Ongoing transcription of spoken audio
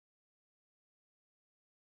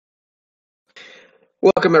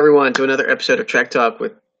Welcome everyone to another episode of Trek Talk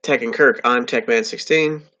with Tech and Kirk. I'm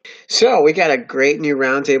TechMan16. So we got a great new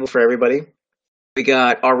roundtable for everybody. We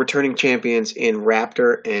got our returning champions in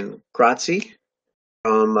Raptor and Grazi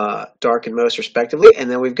from Dark and Most respectively, and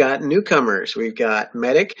then we've got newcomers. We've got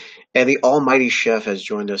Medic and the Almighty Chef has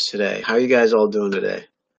joined us today. How are you guys all doing today?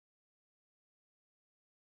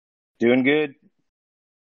 Doing good.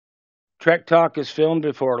 Trek Talk is filmed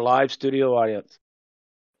before a live studio audience.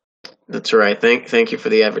 That's right. Thank you for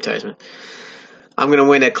the advertisement. I'm going to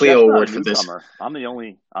win a Clio Chef's award not a for this. newcomer. I'm the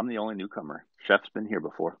only newcomer. Chef's been here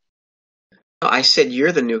before. I said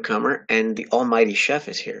you're the newcomer, and the Almighty Chef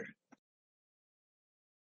is here.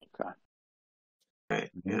 Okay.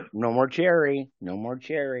 Right. Yeah. No more cherry. No more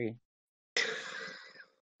cherry.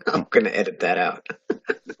 I'm going to edit that out.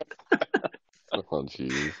 Oh,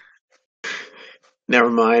 jeez. Never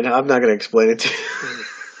mind. I'm not going to explain it to you.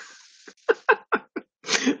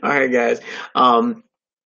 All right, guys.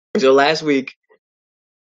 So last week,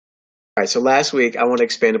 I want to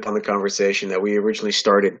expand upon the conversation that we originally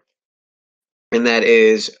started. And that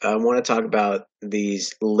is, I want to talk about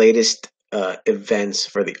these latest events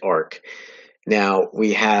for the Ark. Now,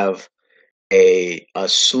 we have a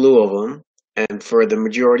slew of them. And for the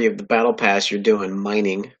majority of the Battle Pass, you're doing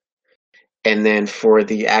mining. And then for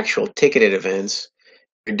the actual ticketed events,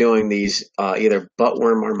 you're doing these either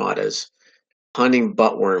buttworm armadas, hunting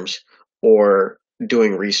buttworms, or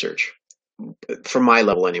doing research. From my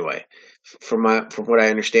level, anyway. From what I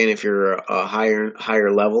understand, if you're a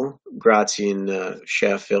higher level, Grazi and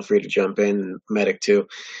Chef, feel free to jump in, and Medic too.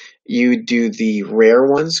 You do the rare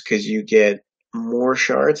ones because you get more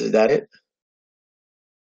shards. Is that it?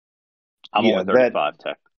 I'm only 35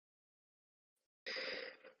 tech.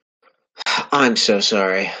 I'm so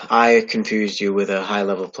sorry. I confused you with a high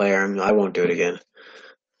level player. I won't do it again.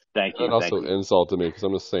 Thank you. That also insulted me because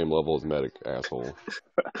I'm the same level as Medic, asshole.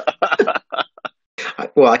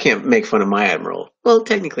 Well, I can't make fun of my admiral. Well,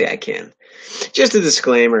 technically I can. Just a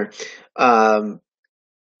disclaimer.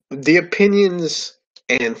 The opinions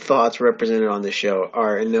and thoughts represented on this show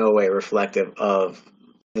are in no way reflective of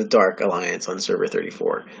the Dark Alliance on Server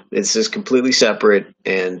 34. This is completely separate,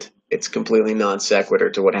 and it's completely non sequitur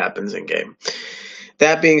to what happens in game.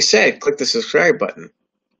 That being said, click the subscribe button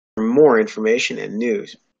for more information and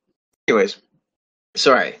news. Anyways,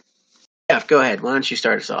 sorry. Jeff, go ahead. Why don't you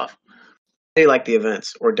start us off? How do you like the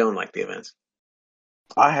events or don't like the events?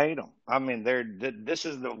 I hate them. I mean, this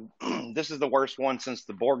is the worst one since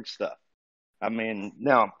the Borg stuff. I mean,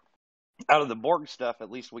 now out of the Borg stuff,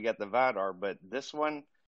 at least we got the Vidar, but this one,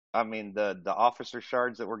 I mean, the officer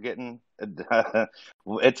shards that we're getting,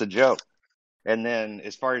 it's a joke. And then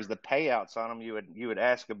as far as the payouts on them, you would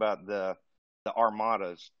ask about the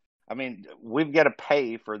armadas. I mean, we've got to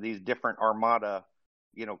pay for these different armada,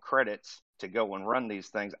 credits to go and run these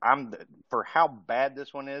things. For how bad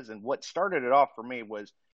this one is, and what started it off for me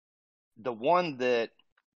was the one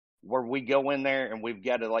where we go in there and we've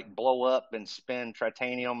got to like blow up and spend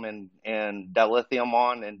titanium and dilithium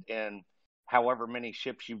on and however many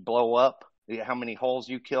ships you blow up, how many holes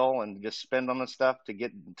you kill and just spend on the stuff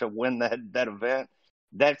to win that event.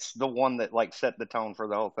 That's the one that like set the tone for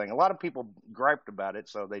the whole thing. A lot of people griped about it,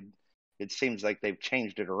 so it seems like they've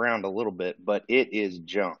changed it around a little bit, but it is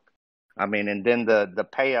junk. I mean, and then the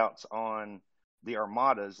payouts on the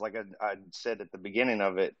armadas, like I said at the beginning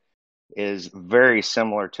of it, is very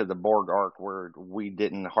similar to the Borg arc, where we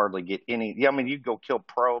didn't hardly get any. Yeah, I mean, you'd go kill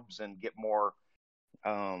probes and get more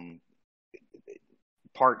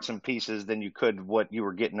parts and pieces than you could what you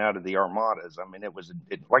were getting out of the armadas. I mean,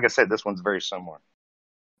 like I said, this one's very similar.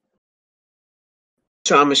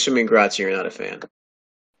 So I'm assuming, Grazi, you're not a fan.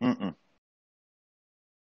 Mm-mm.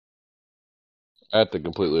 I have to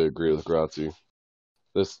completely agree with Grazi.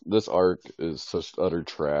 This arc is such utter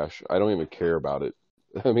trash. I don't even care about it.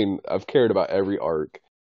 I mean, I've cared about every arc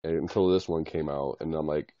until this one came out, and I'm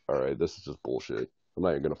like, all right, this is just bullshit. I'm not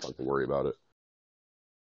even gonna fucking worry about it.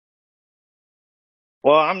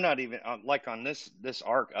 Well, I'm not even like on this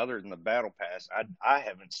arc other than the battle pass. I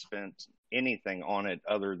haven't spent anything on it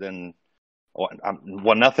other than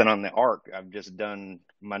nothing on the arc. I've just done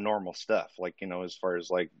my normal stuff, like as far as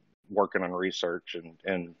like working on research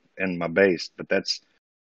and my base. But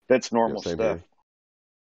that's normal stuff. Here.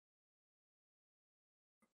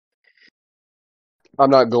 I'm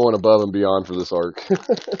not going above and beyond for this arc.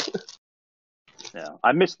 Yeah,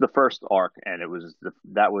 I missed the first arc, and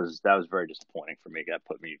that was very disappointing for me.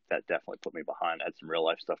 That definitely put me behind. I had some real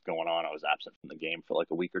life stuff going on. I was absent from the game for like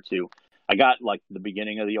a week or two. I got like the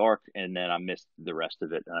beginning of the arc, and then I missed the rest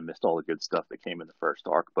of it, and I missed all the good stuff that came in the first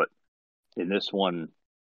arc. But in this one,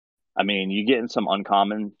 I mean, you get in some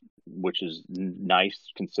uncommon, which is nice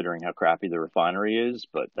considering how crappy the refinery is,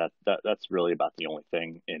 but that's really about the only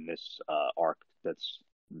thing in this arc that's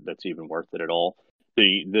even worth it at all.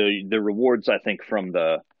 The rewards, I think, from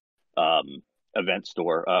the event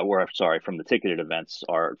store, from the ticketed events,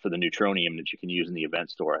 are for the neutronium that you can use in the event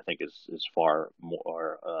store. I think is far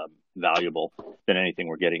more valuable than anything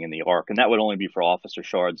we're getting in the arc, and that would only be for officer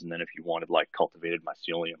shards. And then if you wanted like cultivated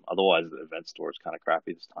mycelium, otherwise the event store is kind of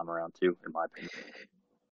crappy this time around too, in my opinion.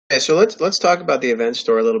 Okay, so let's talk about the event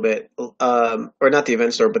store a little bit, or not the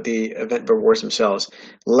event store, but the event rewards themselves.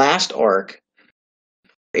 Last arc,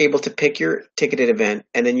 able to pick your ticketed event,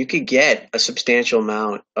 and then you could get a substantial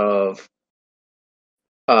amount of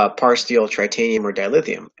Parsteel, Tritanium, or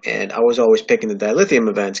Dilithium. And I was always picking the Dilithium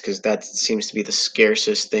events because that seems to be the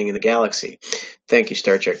scarcest thing in the galaxy. Thank you,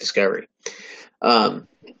 Star Trek Discovery.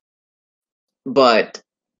 But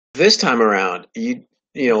this time around, you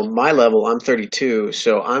know, my level, I'm 32,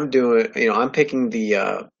 so I'm doing, I'm picking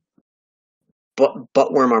the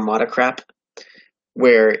Buttworm Armada crap,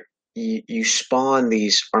 where you spawn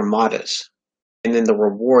these armadas, and then the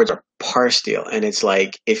rewards are Parsteel, and it's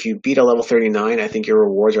like if you beat a level 39, I think your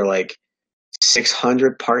rewards are like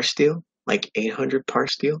 600 Parsteel, like 800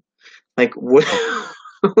 Parsteel. Like what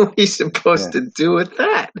are we supposed to do with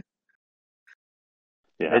that?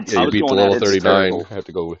 Yeah, you beat the level 39. I have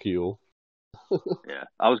to go with heal. Yeah,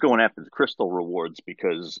 I was going after the crystal rewards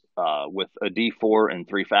because with a D4 and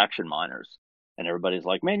 3 faction miners, and everybody's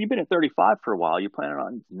like, "Man, you've been at 35 for a while. You planning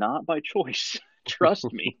on?" Not by choice.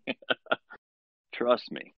 Trust me.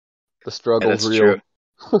 Trust me. The struggle's real.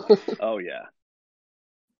 True. Oh yeah.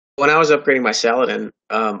 When I was upgrading my Saladin,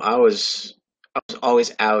 I was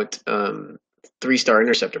always out 3-star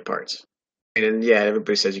interceptor parts. And yeah,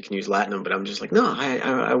 everybody says you can use Latinum, but I'm just like, no,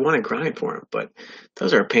 I want to grind for them, but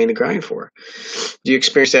those are a pain to grind for. Do you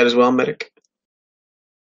experience that as well, Medic?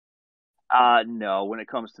 No. When it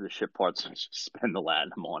comes to the ship parts, I just spend the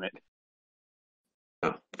Latinum on it.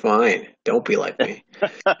 Oh, fine. Don't be like me.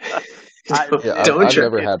 I've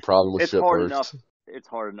never had problem with ship parts. It's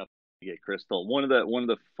hard enough to get crystal. One of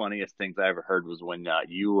the funniest things I ever heard was when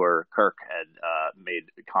you or Kirk had made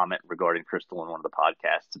a comment regarding crystal in one of the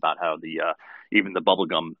podcasts about how the even the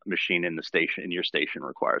bubblegum machine in your station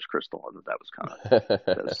requires crystal. I thought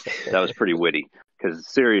that was pretty witty, because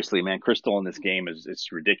seriously, man, crystal in this game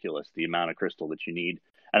it's ridiculous, the amount of crystal that you need.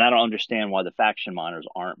 And I don't understand why the faction miners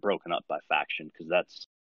aren't broken up by faction, because that's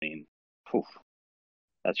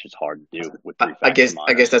just hard to do with 3 faction miners.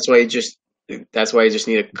 I guess that's why you just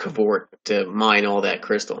need a cavort to mine all that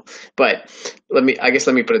crystal. But let me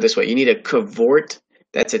put it this way: you need a cavort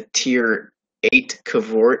that's a tier 8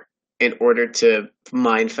 cavort in order to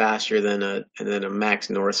mine faster than a max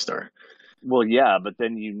North Star. Well, yeah, but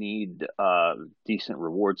then you need decent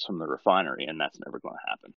rewards from the refinery, and that's never going to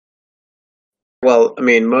happen. Well, I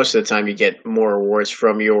mean, most of the time you get more rewards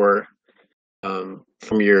from your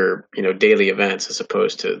daily events as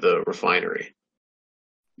opposed to the refinery.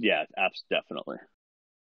 Yeah, definitely.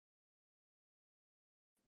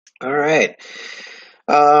 All right.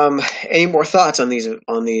 Any more thoughts on these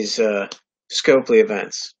Scopely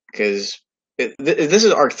events? Because this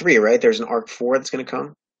is Arc 3, right? There's an Arc 4 that's going to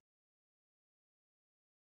come.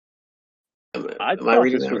 I thought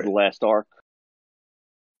this was the last arc.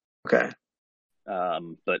 Okay.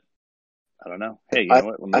 But I don't know. Hey, you know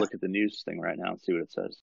what? Let me look at the news thing right now and see what it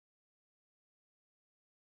says.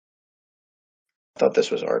 I thought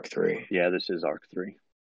this was Arc 3. Yeah, this is Arc 3.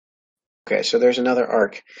 Okay, so there's another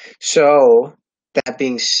arc. So, that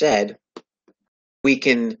being said, we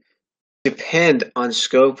can depend on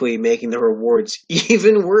Scopely making the rewards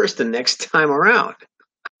even worse the next time around.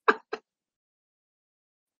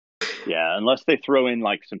 Yeah, unless they throw in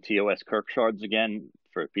like some TOS Kirk shards again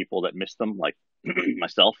for people that missed them, like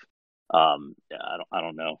myself. Yeah, I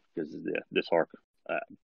don't know, because this arc, I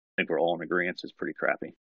think we're all in agreement, is pretty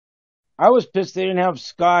crappy. I was pissed they didn't have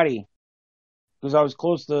Scotty, because I was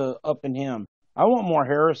close to upping him. I want more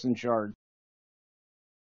Harrison shards.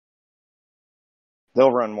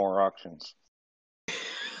 They'll run more auctions.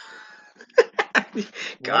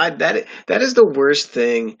 God, that is the worst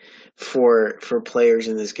thing for players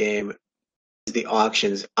in this game, is the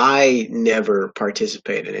auctions. I never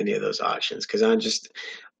participate in any of those auctions because I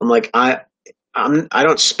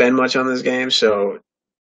don't spend much on this game, so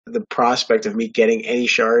the prospect of me getting any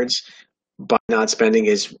shards by not spending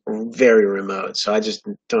is very remote. So I just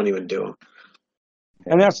don't even do them.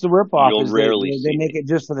 And that's the ripoff. You'll rarely they make it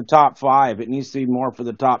just for the top 5. It needs to be more for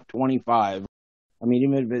the top 25. I mean,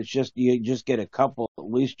 even if it's just you just get a couple, at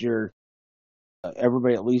least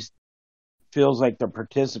everybody at least feels like they're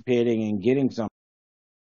participating and getting something.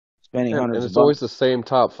 spending And hundreds of it's always bucks. the same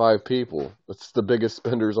top 5 people. It's the biggest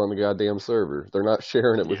spenders on the goddamn server. They're not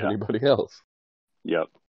sharing it with Yeah. anybody else. Yep.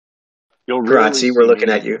 You'll rarely Grazi, we're see looking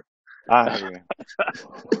me. at you. I hear you.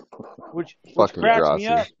 Which Fucking cracks me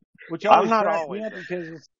Grazi. up. Which I'm always not cracks always me up there.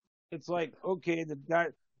 because it's like, okay, the guy,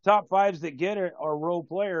 top 5s that get it are role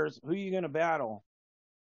players. Who are you going to battle?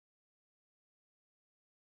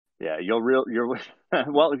 Yeah, you're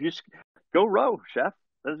well. If you go row, chef,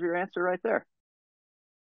 that's your answer right there.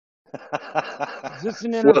 Is this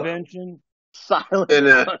an Well, intervention? Silence.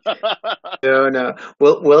 no.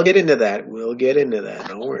 We'll get into that. We'll get into that.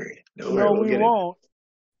 Don't worry. Don't worry. No, We'll we get won't.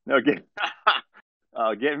 No,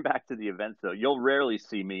 getting back to the events though, you'll rarely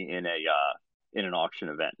see me in an auction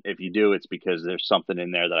event. If you do, it's because there's something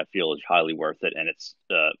in there that I feel is highly worth it, and it's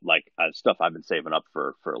stuff I've been saving up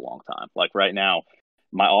for a long time. Like right now,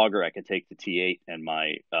 my auger I could take to T8, and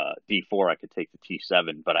my D4 I could take to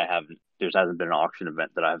T7, but there hasn't been an auction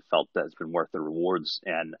event that I've felt that's been worth the rewards.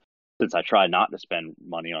 And since I try not to spend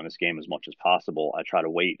money on this game as much as possible, I try to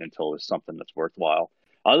wait until there's something that's worthwhile.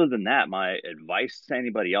 Other than that, my advice to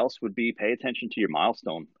anybody else would be pay attention to your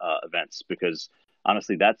milestone events, because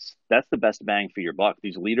honestly, that's the best bang for your buck.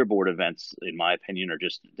 These leaderboard events, in my opinion, are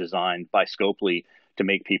just designed by Scopely to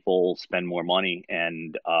make people spend more money,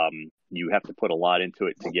 and you have to put a lot into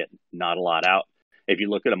it to get not a lot out. If you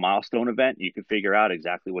look at a milestone event, you can figure out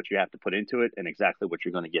exactly what you have to put into it and exactly what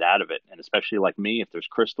you're going to get out of it. And especially like me, if there's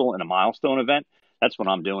crystal in a milestone event, that's when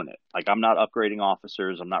I'm doing it. Like, I'm not upgrading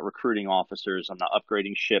officers, I'm not recruiting officers, I'm not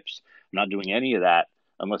upgrading ships, I'm not doing any of that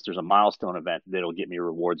unless there's a milestone event that'll get me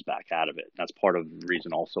rewards back out of it. That's part of the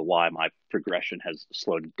reason also why my progression has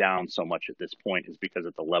slowed down so much at this point, is because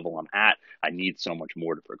at the level I'm at, I need so much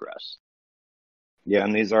more to progress. Yeah,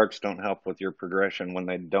 and these arcs don't help with your progression when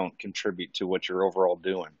they don't contribute to what you're overall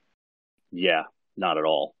doing. Yeah, not at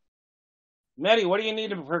all. Medi, what do you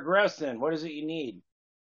need to progress in? What is it you need?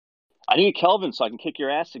 I need a Kelvin so I can kick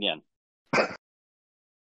your ass again.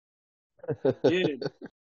 Dude,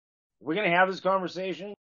 we're going to have this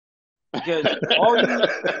conversation? Because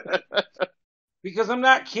because I'm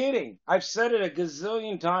not kidding. I've said it a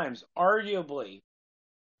gazillion times. Arguably,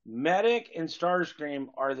 Medic and Starscream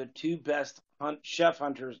are the two best chef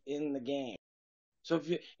hunters in the game. So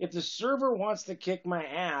if the server wants to kick my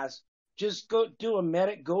ass, just go do a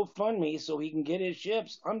Medic GoFundMe so he can get his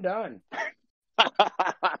ships. I'm done.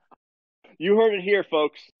 You heard it here,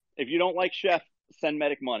 folks. If you don't like Chef, send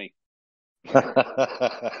Medic money.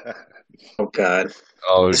 Oh God.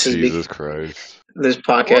 Oh, Jesus Christ. This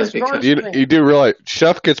podcast because you do realize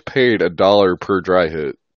Chef gets paid $1 per dry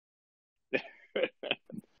hit.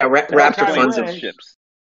 Raptor funds his ships.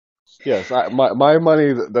 Yes, my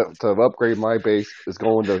money to upgrade my base is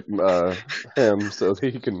going to him so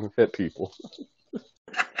he can hit people.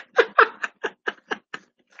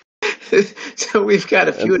 So we've got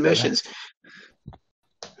a few admissions.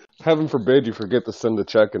 Heaven forbid you forget to send a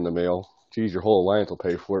check in the mail. Geez, your whole alliance will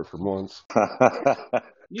pay for it for months.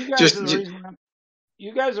 You guys are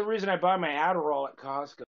the reason I buy my Adderall at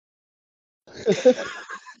Costco.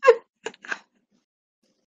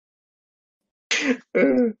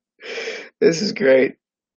 This is great.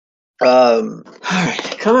 All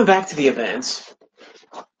right, coming back to the events.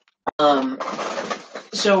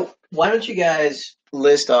 So why don't you guys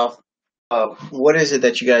list off what is it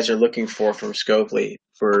that you guys are looking for from Scopely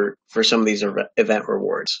for some of these event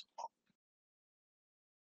rewards?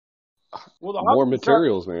 Well, more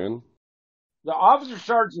materials, man. The officer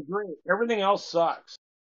shards are great. Everything else sucks.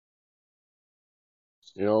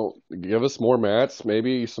 You know, give us more mats,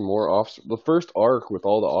 maybe some more officer. The first arc with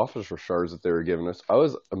all the officer shards that they were giving us, I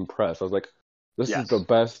was impressed. I was like, this is the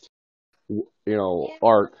best,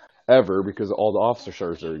 arc ever because of all the officer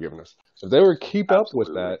shards they were giving us. If they were to keep up with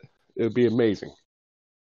that, it would be amazing.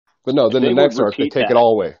 But no, then the next arc, they take it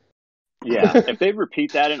all away. Yeah, if they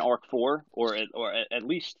repeat that in Arc 4, or at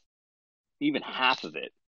least even half of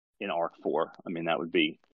it in Arc 4, I mean, that would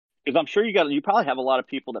be... Because I'm sure you probably have a lot of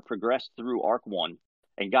people that progressed through Arc 1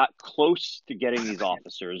 and got close to getting these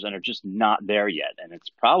officers and are just not there yet. And it's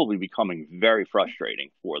probably becoming very frustrating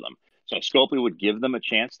for them. So if Scopely would give them a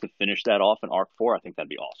chance to finish that off in Arc 4, I think that'd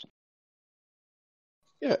be awesome.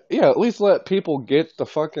 Yeah, at least let people get the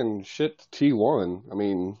fucking shit to T1. I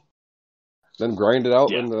mean, then grind it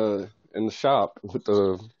out in the shop with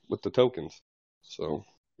the tokens. So...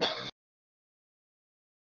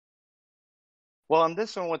 Well, on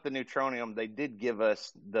this one with the Neutronium, they did give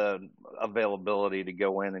us the availability to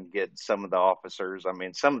go in and get some of the officers. I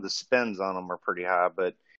mean, some of the spends on them are pretty high,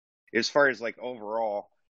 but as far as like overall,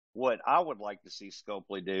 what I would like to see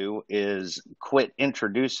Scopely do is quit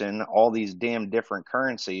introducing all these damn different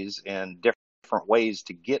currencies and different different ways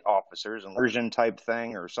to get officers, an immersion type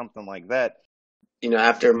thing or something like that.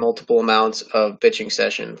 After multiple amounts of bitching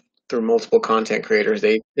session through multiple content creators,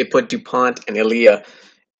 they put DuPont and Elea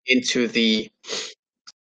into the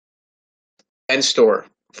end store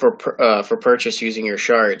for purchase using your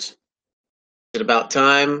shards. Is it about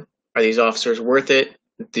time? Are these officers worth it?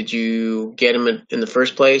 Did you get them in the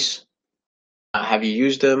first place? Have you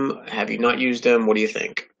used them? Have you not used them? What do you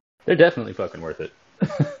think? They're definitely fucking worth it.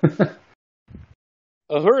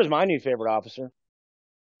 Uhura is my new favorite officer.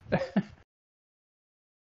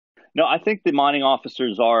 No, I think the mining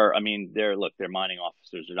officers are. I mean, they're mining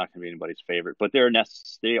officers. They're not going to be anybody's favorite, but they are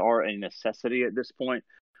a necessity at this point.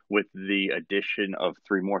 With the addition of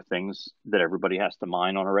 3 more things that everybody has to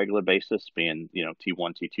mine on a regular basis, being T1,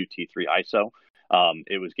 T2, T3 ISO.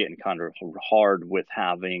 It was getting kind of hard with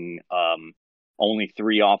having only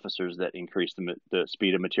 3 officers that increase the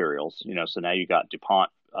speed of materials. So now you got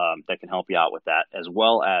DuPont that can help you out with that, as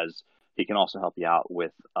well as he can also help you out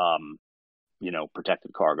with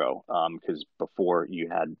protected cargo, because before you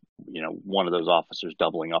had one of those officers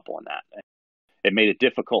doubling up on that. It made it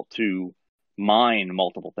difficult to mine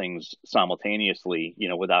multiple things simultaneously,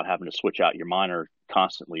 without having to switch out your miner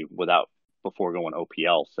constantly before going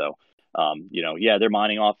OPL. So they're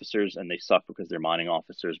mining officers and they suck because they're mining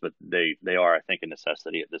officers, but they are, I think, a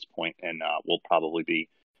necessity at this point, and will probably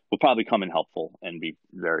come in helpful and be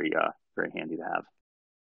very very handy to have.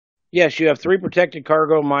 Yes, you have 3 protected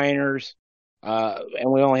cargo miners,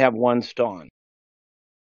 and we only have 1 Ston.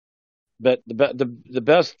 But the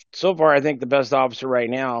best so far, I think the best officer right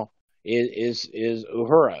now is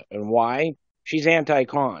Uhura. And why? She's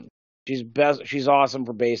anti-con. She's awesome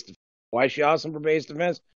for base defense. Why is she awesome for base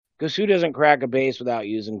defense? Because who doesn't crack a base without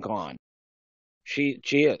using con? She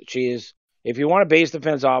is. If you want a base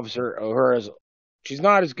defense officer, she's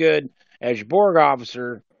not as good as your Borg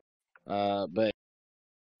officer, but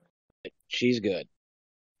she's good.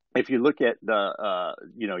 If you look at the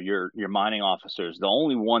your mining officers, the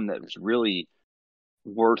only one that was really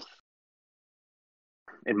worth,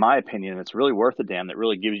 in my opinion, it's really worth a damn, that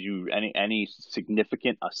really gives you any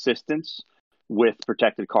significant assistance with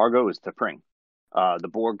protected cargo is T'Pring. The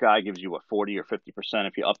Borg guy gives you 40 or 50%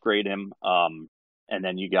 if you upgrade him, and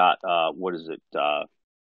then you got not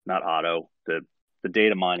Otto, the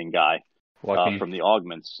data mining guy from the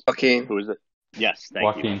augments. Joaquin. Who is it? Yes,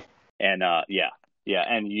 thank you. And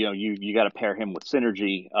and you got to pair him with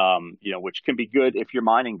synergy, which can be good if you're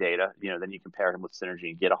mining data. Then you can pair him with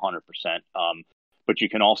synergy and get 100%. But you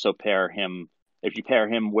can also pair him, if you pair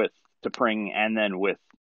him with T'Pring and then with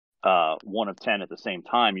 1 of 10 at the same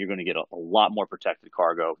time, you're going to get a lot more protected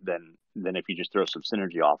cargo than if you just throw some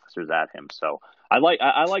synergy officers at him. So I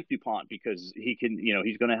like DuPont because he can,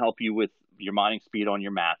 he's going to help you with your mining speed on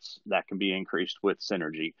your mats that can be increased with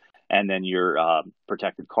synergy, and then your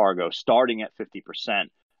protected cargo starting at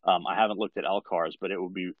 50%. I haven't looked at LCARs, but it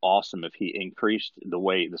would be awesome if he increased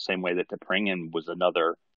the same way that T'Pring and was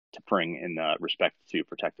another T'Pring in respect to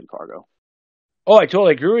protected cargo. Oh, I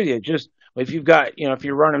totally agree with you. Just if you've got, if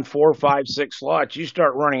you're running 4, 5, 6 slots, you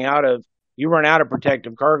run out of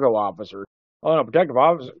protective cargo officers. Oh no,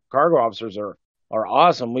 cargo officers are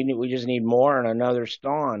awesome. We just need more and another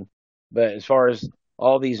Ston. But as far as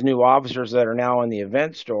all these new officers that are now in the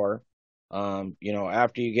event store,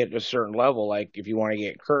 after you get to a certain level, like if you want to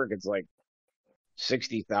get Kirk, it's like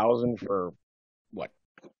 60,000 for what,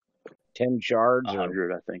 10 shards,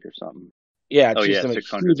 100, I think, or something. Yeah, it's just a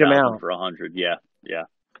huge amount for 100. Yeah.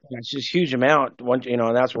 It's just a huge amount.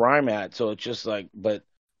 And that's where I'm at. So it's just like, but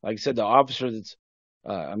like I said, the officer that's,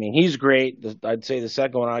 he's great. I'd say the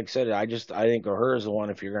second one, like I said, I think Uhura is the one.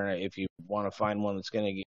 If you want to find one that's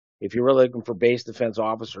going to, if you're really looking for base defense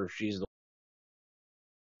officer, she's the.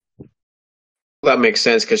 That makes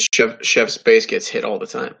sense because Chef's base gets hit all the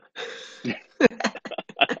time.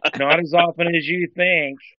 Not as often as you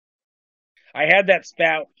think. I had that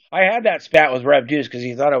spat with Rev Deuce because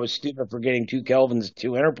he thought I was stupid for getting 2 Kelvins,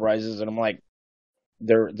 2 Enterprises, and I'm like,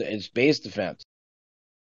 it's base defense.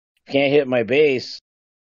 Can't hit my base.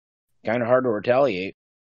 Kind of hard to retaliate.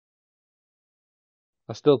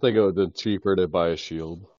 I still think it would have been cheaper to buy a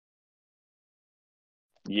shield.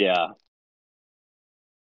 Yeah.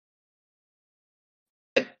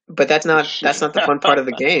 But that's not the fun part of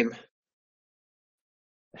the game.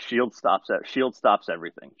 Shield stops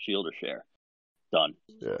everything. Shield or share. Done.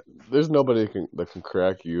 Yeah, there's nobody that can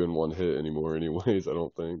crack you in one hit anymore. Anyways, I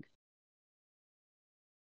don't think.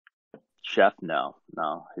 Chef, no.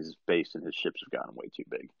 His base and his ships have gotten way too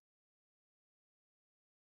big.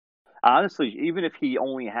 Honestly, even if he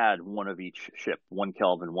only had one of each ship, 1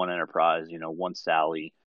 Kelvin, 1 Enterprise, 1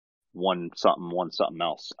 Sally, one something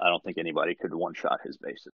else. I don't think anybody could one shot his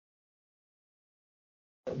bases.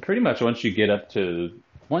 Pretty much once you get up to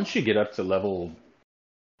level,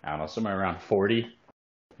 I don't know, somewhere around 40,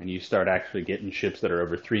 and you start actually getting ships that are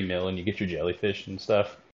over 3 mil, and you get your jellyfish and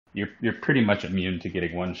stuff, you're pretty much immune to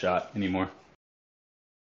getting one shot anymore.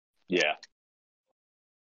 Yeah.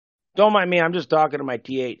 Don't mind me. I'm just talking to my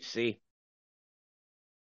THC.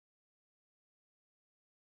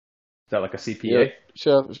 Is that like a CPA? Yeah,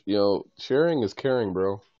 Chef, sharing is caring,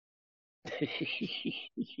 bro.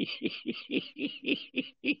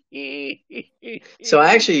 So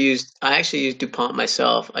I actually use DuPont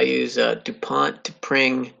myself. I use DuPont to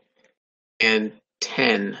Pring and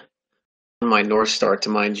 10 on my North Star to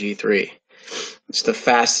mine G3. It's the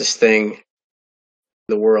fastest thing in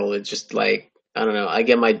the world. It's just like, I don't know. I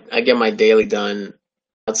get my daily done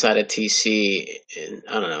outside of TC in,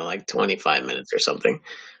 I don't know, like 25 minutes or something.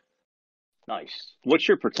 Nice. What's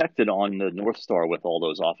your protected on the North Star with all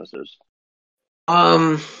those officers?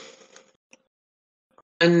 One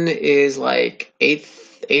is like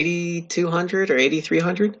 8,200 or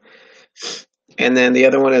 8,300, and then the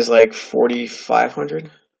other one is like 4,500.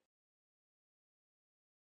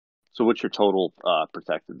 So what's your total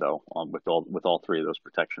protected though with all three of those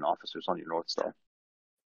protection officers on your North Star?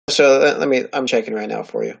 So I'm checking right now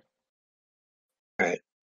for you. All right.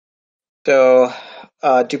 So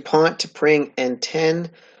DuPont to Pring and 10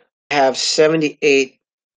 have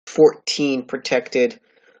 7814 protected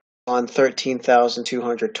on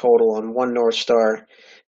 13,200 total on one North Star.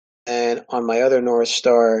 And on my other North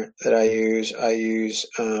Star that I use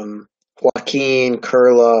Joaquin,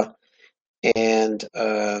 Curla, and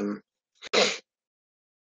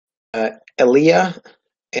Elea,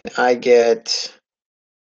 and I get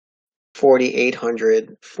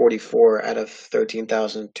 4,844 out of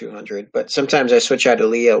 13,200. But sometimes I switch out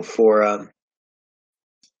Elea for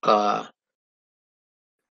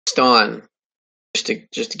Ston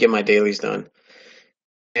just to get my dailies done.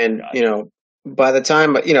 And by the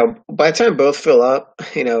time both fill up,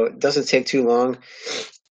 it doesn't take too long.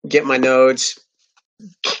 Get my nodes,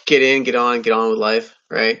 get in, get on with life,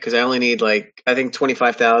 right? Because I only need I think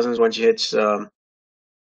 25,000 once you hit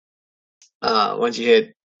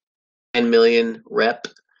 10 million rep.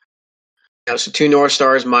 So 2 North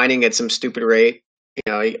Stars mining at some stupid rate,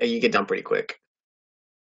 you get done pretty quick.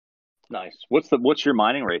 Nice. What's your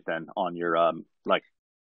mining rate then on your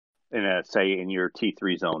in your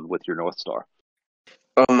T3 zone with your North Star?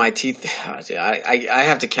 Oh, my teeth! I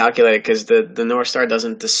have to calculate it because the North Star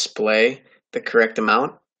doesn't display the correct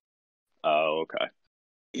amount. Oh, okay.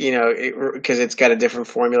 Because it's got a different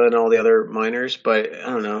formula than all the other miners. But I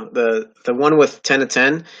don't know, the one with 10 to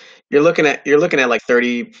 10, you're looking at like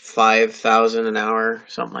 35,000 an hour,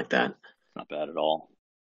 something like that. Not bad at all.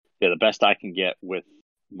 Yeah, the best I can get with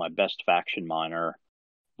my best faction miner,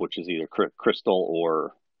 which is either crystal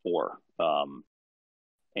or ore.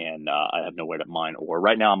 And I have nowhere to mine ore.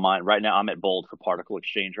 Right now I'm at Bold for particle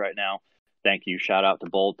exchange right now. Thank you. Shout out to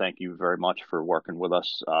Bold. Thank you very much for working with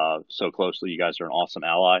us so closely. You guys are an awesome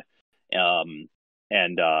ally. And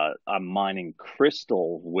I'm mining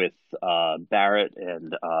crystal with Barrett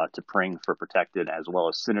and to Pring for protected, as well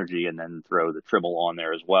as synergy, and then throw the Tribble on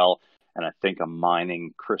there as well. And I think I'm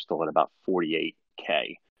mining crystal at about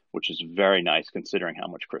 48K, which is very nice considering how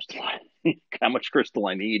much crystal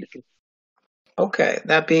I need. Okay,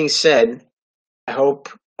 that being said, I hope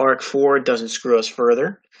Arc 4 doesn't screw us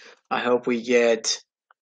further. I hope we get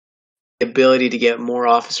the ability to get more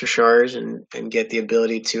officer shards and get the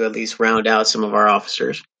ability to at least round out some of our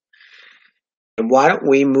officers. And why don't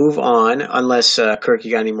we move on, unless, Kirk,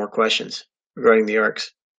 you got any more questions regarding the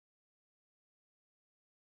arcs?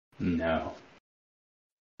 No.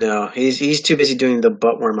 No, he's too busy doing the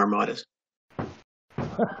buttworm armadas.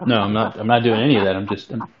 No, I'm not doing any of that. I'm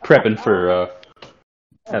prepping for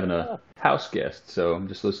having a house guest, so I'm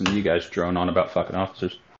just listening to you guys drone on about fucking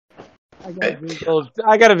officers. I got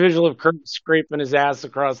a visual of Kirk scraping his ass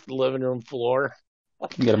across the living room floor.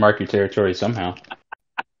 You got to mark your territory somehow.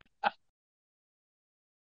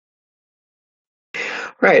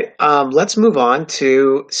 Right. Let's move on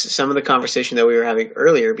to some of the conversation that we were having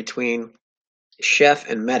earlier between Chef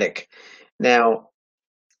and Medic. Now,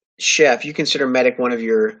 Chef, you consider Medic one of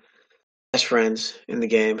your best friends in the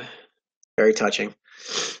game. Very touching.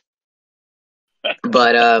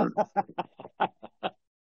 But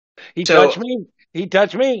he touched me. He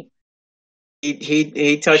touched me.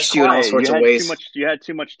 He touched you in all sorts of ways. You had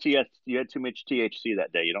too much THC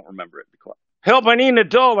that day. You don't remember it. Be quiet. Help! I need an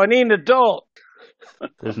adult. I need an adult.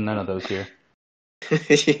 There's none of those here.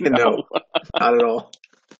 No, not at all.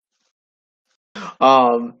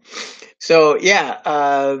 So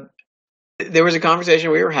yeah, there was a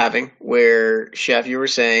conversation we were having where, Chef, you were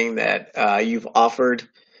saying that you've offered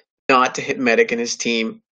not to hit Medic and his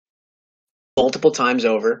team multiple times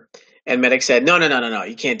over, and Medic said, "No, no, no, no, no,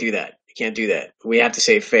 you can't do that. You can't do that. We have to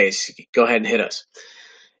save face. Go ahead and hit us."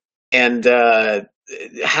 And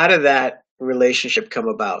how did that relationship come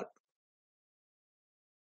about?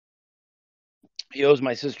 He owes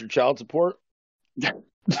my sister child support.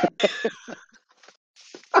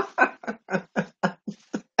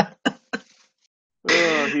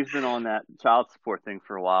 Oh, he's been on that child support thing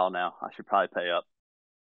for a while now. I should probably pay up.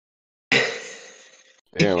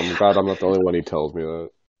 Damn, I'm glad I'm not the only one he tells me that.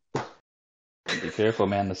 Be careful,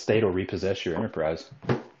 man. The state will repossess your enterprise.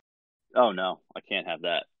 Oh no, I can't have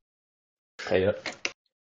that. Pay up.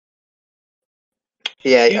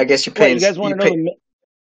 Yeah, I guess you're paying. You guys want to know?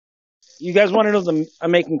 You guys want to know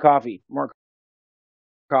I'm making coffee. More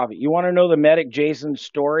coffee. You want to know the Medic Jason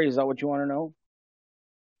story? Is that what you want to know?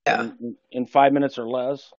 Yeah. In 5 minutes or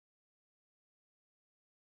less.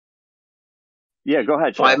 Yeah, go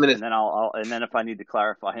ahead, 5 Chef, minutes. and then I'll and then if I need to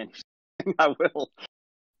clarify anything, I will.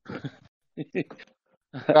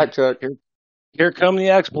 Fact check. Here come the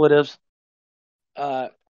expletives.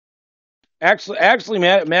 Actually,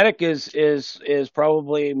 Medic is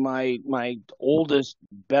probably my oldest,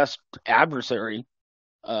 best adversary,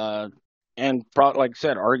 and like I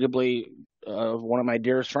said, arguably one of my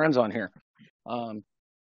dearest friends on here.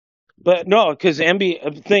 But no, because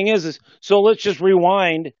the thing is so let's just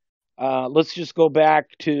rewind. Let's just go back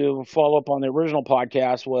to follow up on the original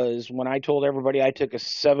podcast. Was when I told everybody I took a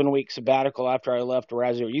 7-week sabbatical after I left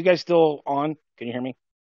Razio. You guys still on? Can you hear me?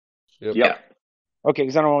 Yep. Yeah. Okay,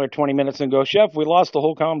 because I don't want 20 minutes and go, Chef, we lost the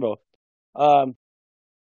whole combo. So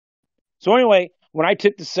anyway, when I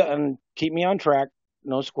took and keep me on track,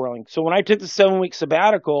 no squirreling. So when I took the 7-week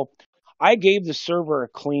sabbatical, I gave the server a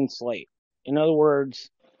clean slate. In other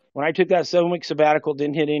words, when I took that 7-week sabbatical,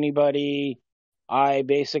 didn't hit anybody. I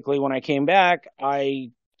basically, when I came back,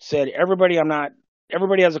 I said, everybody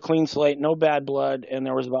has a clean slate, no bad blood. And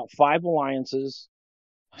there was about 5 alliances,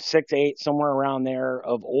 6, 8, somewhere around there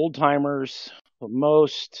of old timers.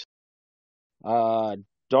 Most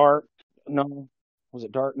dark, no, was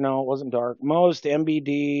it dark? No, it wasn't dark. Most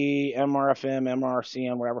MBD, MRFM,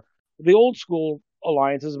 MRCM, whatever. The old school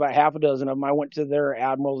alliances, about half a dozen of them. I went to their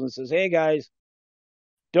admirals and says, "Hey guys,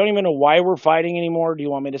 don't even know why we're fighting anymore. Do you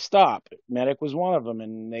want me to stop?" Medic was one of them,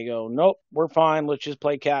 and they go, "Nope, we're fine. Let's just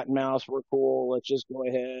play cat and mouse. We're cool. Let's just go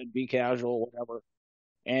ahead, be casual, whatever."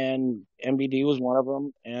 And MBD was one of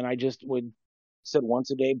them, and I just said once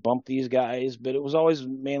a day, bump these guys, but it was always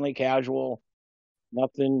mainly casual,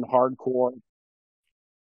 nothing hardcore.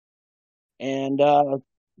 And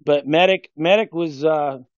but Medic was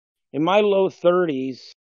in my low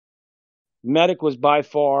 30s. Medic was by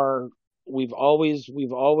far. We've always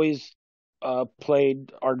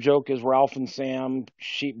played. Our joke is Ralph and Sam,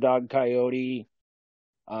 sheepdog, coyote.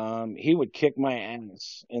 He would kick my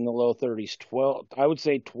ass in the low 30s. I would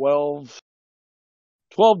say 12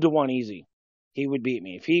 to 1 easy. He would beat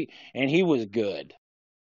me he was good.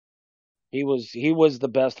 He was the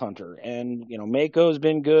best hunter, and Mako's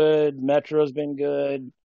been good, Metro's been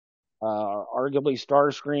good, arguably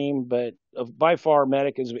Starscream, but by far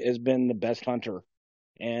Medic has been the best hunter,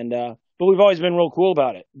 and but we've always been real cool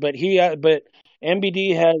about it. But but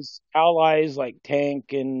MBD has allies like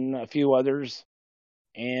Tank and a few others,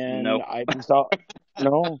 and Nope. I just thought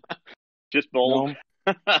no, Just bold.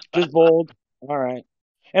 no, just bold. All right.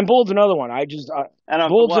 And Bold's another one. Bold's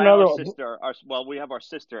another one. We have our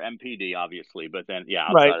sister MPD, obviously, but then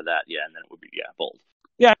outside of that, and then it would be Bold.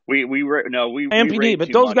 Yeah, we MPD, rate but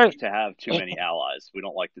too those much guys to have too many allies. We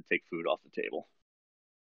don't like to take food off the table.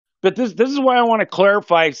 But this is why I want to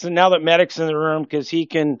clarify. So now that Medic's in the room, because he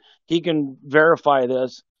can verify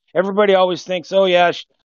this. Everybody always thinks, oh yeah,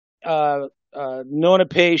 Nona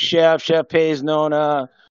pays Chef pays Nona.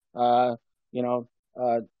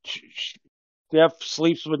 Chef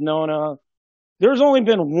sleeps with Nona. There's only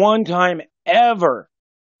been one time ever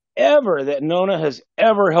that Nona has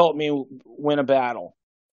ever helped me win a battle,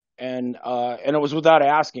 and it was without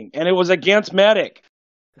asking, and it was against Medic.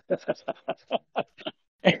 That's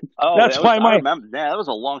why I remember. Yeah, that was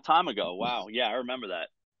a long time ago. Wow. Yeah, I remember that.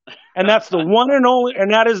 And that's the one and only,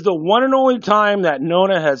 and that is the one and only time that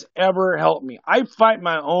Nona has ever helped me. I fight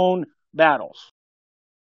my own battles,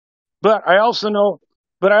 but I also know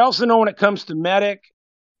when it comes to Medic,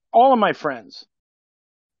 all of my friends,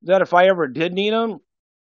 that if I ever did need them,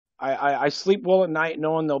 I sleep well at night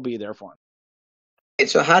knowing they'll be there for me.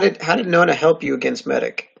 So how did Nona help you against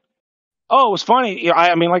Medic? Oh, it was funny.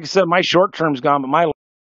 I mean, like I said, my short term's gone, but my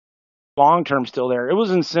long term's still there. It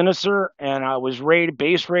was in Sinister, and I was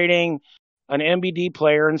base rating, an MBD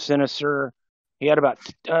player in Sinister. He had about,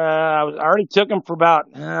 I already took him for about,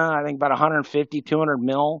 I think about 150, 200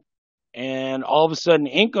 mil. And all of a sudden,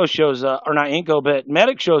 Inko shows up, or not Inko, but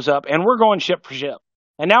Medic shows up, and we're going ship for ship.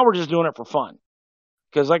 And now we're just doing it for fun.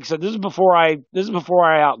 Because, like I said, this is before I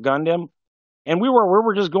outgunned him, and we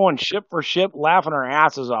were just going ship for ship, laughing our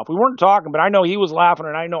asses off. We weren't talking, but I know he was laughing,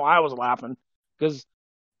 and I know I was laughing because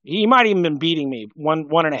he might even been beating me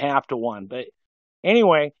 1.5 to 1. But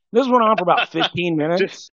anyway, this went on for about 15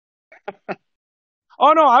 minutes.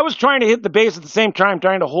 Oh no, I was trying to hit the base at the same time,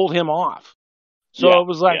 trying to hold him off. So it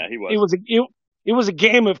was like it was a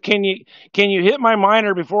game of can you hit my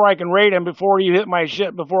miner before I can raid him before you hit my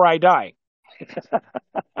ship before I die.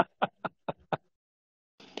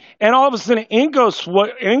 And all of a sudden,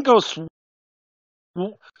 Inko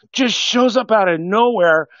just shows up out of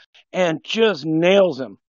nowhere and just nails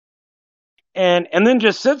him, and then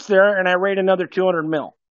just sits there, and I raid another 200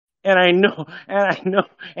 mil. And I know,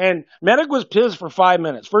 and Medic was pissed for 5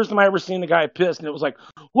 minutes. First time I ever seen the guy pissed, and it was like,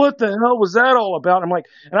 what the hell was that all about? I'm like,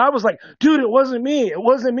 and I was like, dude, it wasn't me.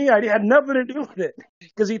 I had nothing to do with it.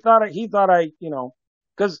 Because he thought I,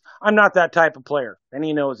 because I'm not that type of player, and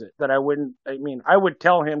he knows it. That I would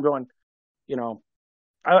tell him going,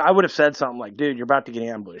 I would have said something like, dude, you're about to get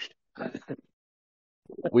ambushed.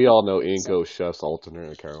 We all know Inko Chef's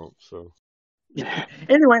alternate account, so.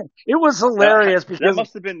 Anyway, it was hilarious because that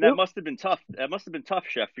must have been tough. That must have been tough,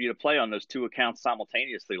 Chef, for you to play on those two accounts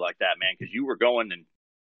simultaneously like that, man. Because you were going and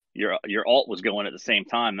your alt was going at the same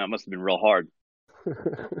time. That must have been real hard.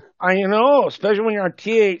 I know, especially when you're on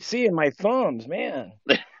THC and my thumbs, man.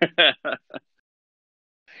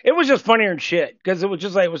 It was just funnier and shit because it was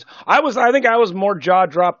just like I think I was more jaw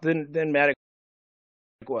dropped than Medic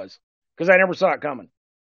was because I never saw it coming.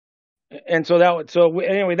 And so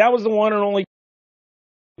anyway, that was the one and only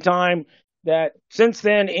time that since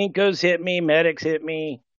then Inko's hit me, Medic's hit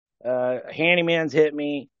me, Handyman's hit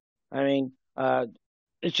me. I mean,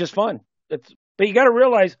 it's just fun. But you got to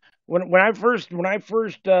realize when I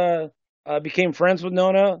first became friends with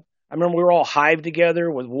Nona, I remember we were all hived together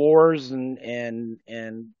with wars and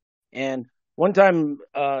one time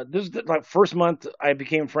this is like first month I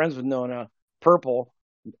became friends with Nona Purple.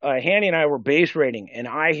 Handy and I were base raiding, and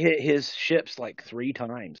I hit his ships like 3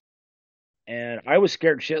 times. And I was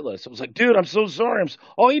scared shitless. I was like, dude, I'm so sorry.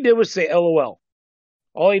 All he did was say LOL.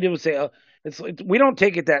 All he did was say, we don't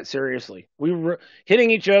take it that seriously. We were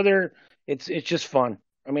hitting each other. It's just fun.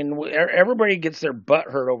 I mean, everybody gets their butt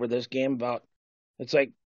hurt over this game. It's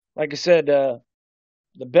like I said, the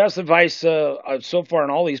best advice so far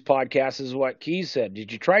on all these podcasts is what Keys said.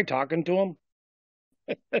 Did you try talking to him?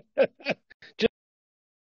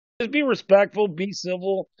 Just be respectful, be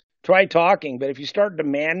civil, try talking. But if you start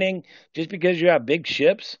demanding just because you have big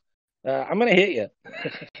ships, I'm going to hit you.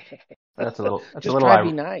 That's a little. Just try to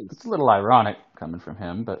be nice. It's a little ironic coming from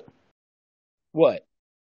him, but what?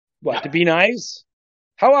 To be nice?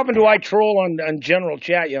 How often do I troll on general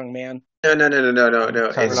chat, young man? No. We're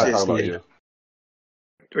not talking about you.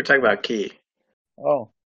 We're talking about Key.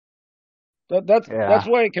 Oh, that's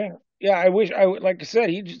why I kind of. Yeah, I wish like I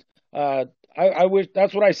said, he just. I wish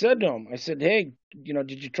that's what I said to him. I said, hey,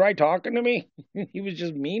 did you try talking to me? He was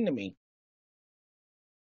just mean to me.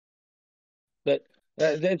 But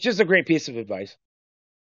it's just a great piece of advice.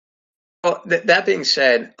 Well, that being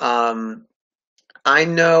said, I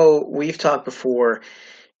know we've talked before,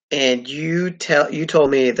 and you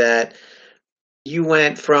told me that you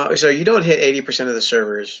went from, so you don't hit 80% of the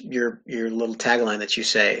servers. Your little tagline that you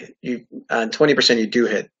say, 20% you do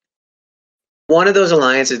hit. One of those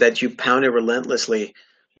alliances that you pounded relentlessly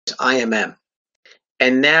was IMM,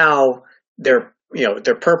 and now they're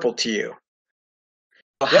purple to you.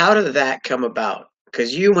 Yep. How did that come about?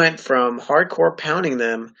 Because you went from hardcore pounding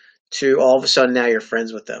them to all of a sudden now you're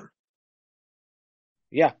friends with them.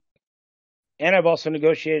 Yeah, and I've also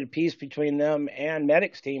negotiated peace between them and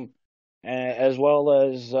Medic's team, as well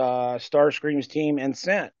as Starscream's team and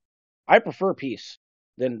Scent. I prefer peace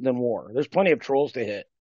than war. There's plenty of trolls to hit.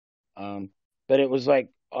 But it was like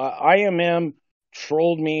IMM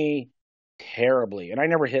trolled me terribly, and I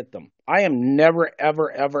never hit them. I am never, ever,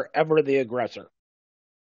 ever, ever the aggressor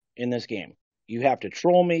in this game. You have to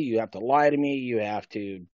troll me. You have to lie to me. You have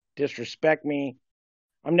to disrespect me.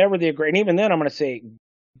 I'm never the aggressor. And even then, I'm going to say,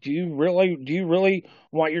 do you really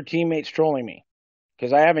want your teammates trolling me?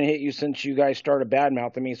 Because I haven't hit you since you guys started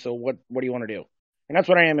bad-mouthing me, so what do you want to do? And that's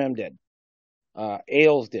what IMM did.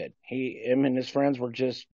 Ailes did. Him and his friends were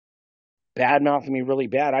just bad-mouthing me really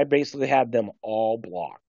bad. I basically had them all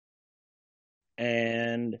blocked.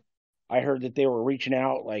 And I heard that they were reaching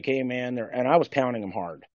out like, hey, man, and I was pounding them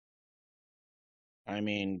hard. I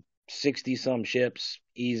mean, 60 some ships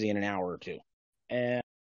easy in an hour or two. And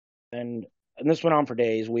this went on for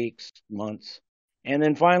days, weeks, months. And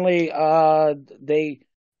then finally,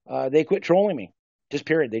 they quit trolling me. Just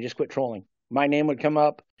period. They just quit trolling. My name would come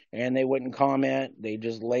up and they wouldn't comment. They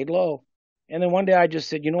just laid low. And then one day I just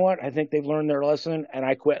said, you know what? I think they've learned their lesson, and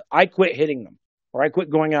I quit. I quit hitting them, or I quit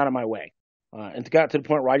going out of my way. And it got to the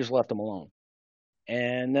point where I just left them alone.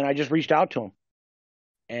 And then I just reached out to them.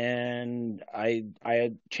 And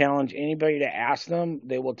I challenge anybody to ask them.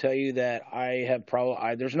 They will tell you that I have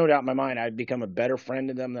there's no doubt in my mind I've become a better friend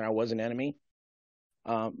to them than I was an enemy.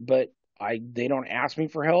 But they don't ask me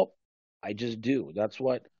for help. I just do. That's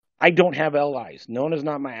what I don't have allies. Nona's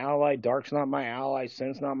not my ally. Dark's not my ally.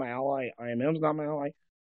 Syn's not my ally. IMM's not my ally.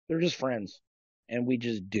 They're just friends, and we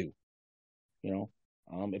just do. You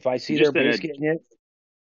know, if I see their base getting hit,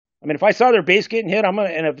 I mean, if I saw their base getting hit,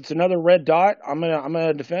 and if it's another red dot, I'm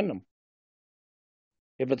gonna defend them.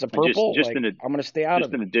 If it's a purple, I'm gonna stay out of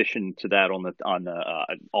it. Just in addition to that,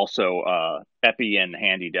 also Epi and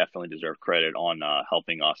Handy definitely deserve credit on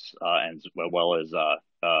helping us, as well as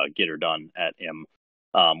Get Her Done at M,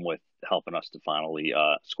 with helping us to finally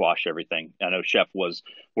squash everything. I know Chef was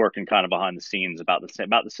working kind of behind the scenes about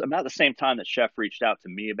the same time that Chef reached out to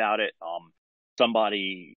me about it.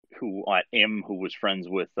 Somebody who at M who was friends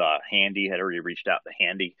with Handy had already reached out to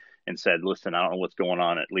Handy and said, "Listen, I don't know what's going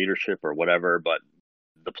on at leadership or whatever, but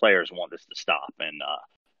the players want this to stop." And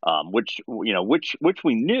which we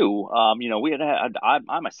knew. We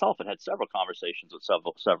I myself had several conversations with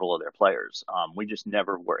several of their players. We just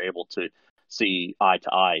never were able to see eye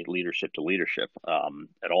to eye, leadership to leadership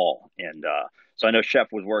at all. And so I know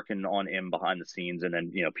Chef was working on him behind the scenes, and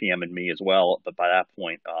then PM and me as well. But by that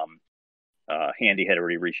point, Handy had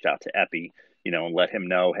already reached out to Epi, and let him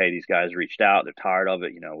know, hey, these guys reached out. They're tired of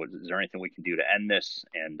it. Is there anything we can do to end this?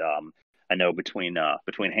 And I know between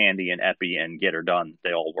Handy and Epi and Get Her Done,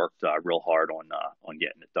 they all worked real hard on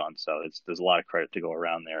getting it done. So there's a lot of credit to go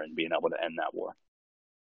around there and being able to end that war.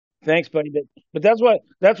 Thanks, buddy. But that's what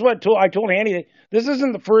I told Handy. This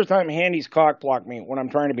isn't the first time Handy's cock blocked me when I'm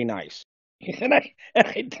trying to be nice, and I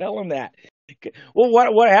tell him that. Well,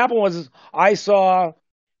 what happened was I saw.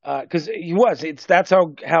 Because that's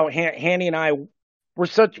how Handy and I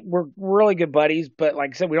we're really good buddies, but like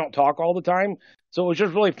I said, we don't talk all the time. So it was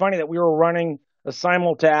just really funny that we were running a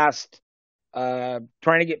simultask,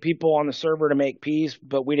 trying to get people on the server to make peace,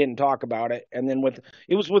 but we didn't talk about it. And then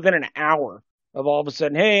it was within an hour of all of a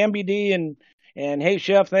sudden, hey MBD and hey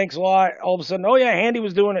Chef, thanks a lot. All of a sudden, oh yeah, Handy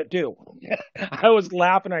was doing it too. I was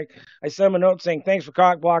laughing. I sent him a note saying, thanks for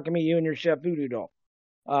cock blocking me, you and your Chef Voodoo Doll.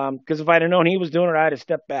 Because if I'd have known he was doing it, I'd have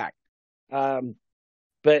stepped back.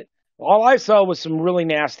 But all I saw was some really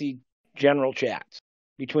nasty general chats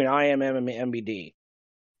between IMM and MBD,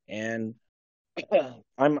 and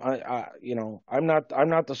I'm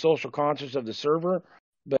not the social conscience of the server,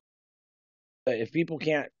 but if people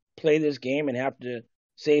can't play this game and have to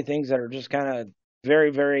say things that are just kind of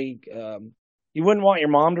very, very, you wouldn't want your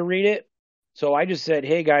mom to read it. So I just said,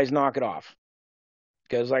 hey guys, knock it off.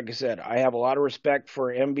 Because, like I said, I have a lot of respect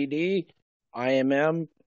for MBD, IMM.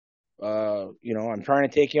 I'm trying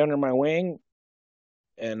to take you under my wing.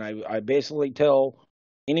 And I basically tell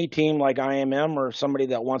any team like IMM or somebody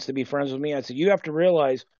that wants to be friends with me, I said, you have to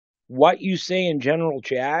realize what you say in general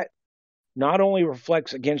chat not only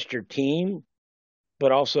reflects against your team,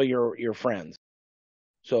 but also your friends.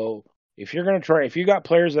 So if you're going to if you got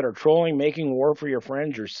players that are trolling, making war for your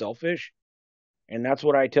friends, you're selfish. And that's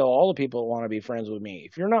what I tell all the people that want to be friends with me.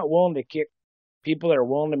 If you're not willing to kick people that are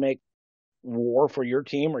willing to make war for your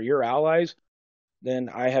team or your allies, then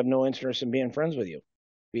I have no interest in being friends with you.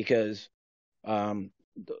 Because,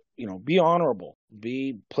 be honorable.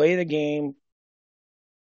 Play the game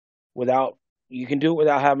you can do it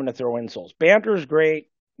without having to throw insults. Banter is great.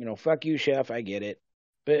 Fuck you, Chef. I get it.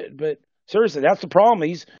 But seriously, that's the problem.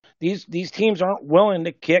 These teams aren't willing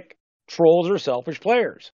to kick trolls or selfish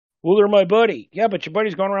players. Well, they're my buddy. Yeah, but your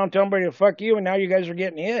buddy's going around telling everybody to fuck you, and now you guys are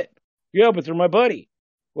getting hit. Yeah, but they're my buddy.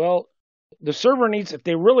 Well, the server needs, if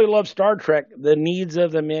they really love Star Trek, the needs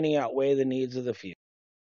of the many outweigh the needs of the few.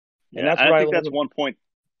 And yeah, I think that's one point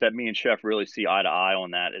that me and Chef really see eye to eye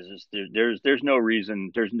on. That is just there's no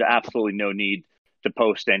reason, there's absolutely no need to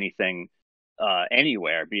post anything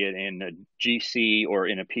anywhere, be it in a GC or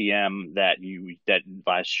in a PM that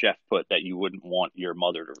Vice Chef put that you wouldn't want your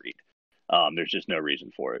mother to read. There's just no reason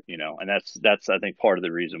for it, and that's I think part of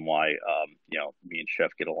the reason why me and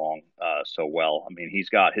Chef get along so well. I mean, he's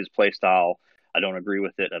got his play style. I don't agree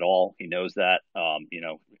with it at all. He knows that. I've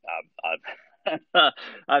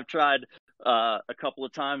I've tried a couple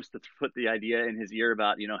of times to put the idea in his ear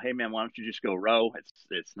about, hey man, why don't you just go row?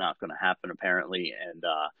 It's not going to happen apparently. And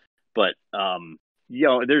but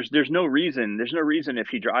there's no reason if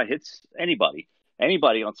he dry hits anybody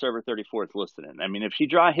on server 34 that's listening. I mean, if he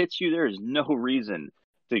dry hits you, there is no reason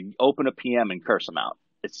to open a PM and curse him out.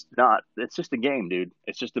 It's just a game, dude.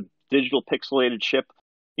 It's just a digital pixelated ship,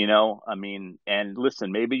 I mean, and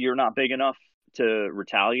listen, maybe you're not big enough to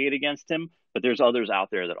retaliate against him, but there's others out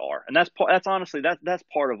there that are. And that's honestly, that's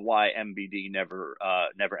part of why MVD never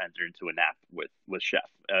entered into a nap with Chef,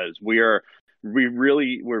 as we're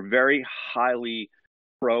very highly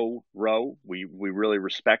pro row. We really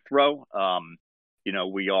respect row.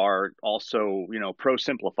 We are also, pro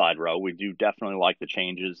simplified row. We do definitely like the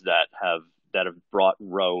changes that have brought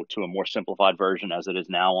row to a more simplified version as it is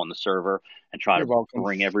now on the server, and try to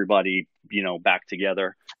bring everybody, back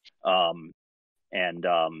together.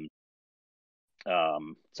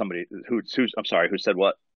 Somebody who's I'm sorry, who said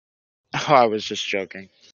what? Oh, I was just joking.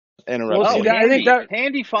 Interrupt. Well, see, I think that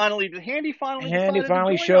Handy finally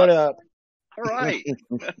showed up. All right.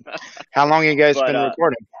 How long you guys been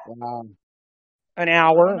recording? An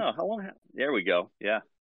hour. I don't know. How long? There we go. Yeah.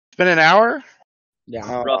 It's been an hour?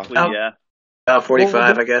 Yeah. Roughly, yeah. About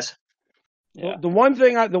 45, I guess. Yeah. The one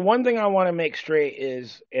thing I want to make straight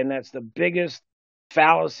is, and that's the biggest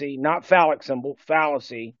fallacy, not phallic symbol,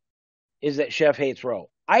 fallacy, is that Chef hates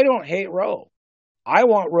row. I don't hate row. I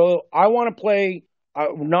want row. I want to play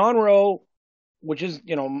non-row, which is,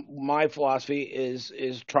 my philosophy is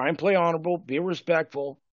try and play honorable, be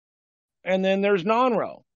respectful, and then there's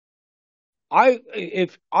non-row.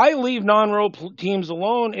 If I leave non-row teams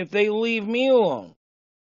alone, if they leave me alone.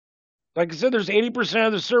 Like I said, there's 80%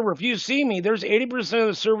 of the server. If you see me, there's 80% of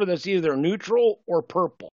the server that's either neutral or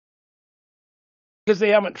purple. Because they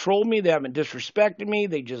haven't trolled me, they haven't disrespected me,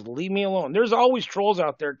 they just leave me alone. There's always trolls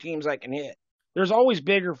out there, teams I can hit. There's always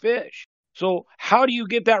bigger fish. So how do you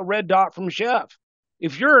get that red dot from Chef?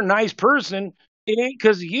 If you're a nice person, it ain't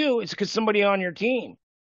because of you, it's because somebody on your team.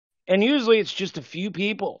 And usually it's just a few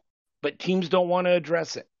people, but teams don't want to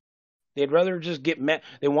address it. They'd rather just get mad.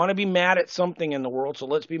 They want to be mad at something in the world, so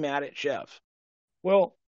let's be mad at Chef.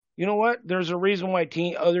 Well, you know what? There's a reason why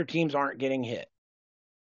other teams aren't getting hit.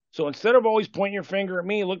 So instead of always pointing your finger at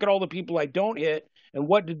me, look at all the people I don't hit, and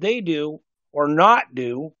what did they do or not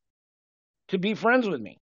do to be friends with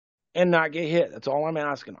me and not get hit? That's all I'm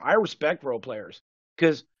asking. I respect role players,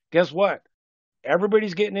 because guess what?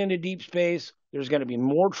 Everybody's getting into deep space. There's going to be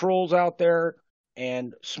more trolls out there,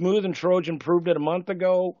 and Smooth and Trojan proved it a month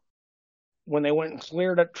ago when they went and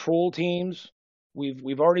cleared up troll teams.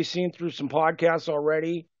 We've already seen through some podcasts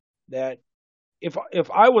already that if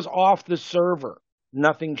I was off the server,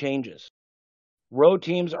 nothing changes. Row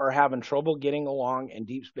teams are having trouble getting along, and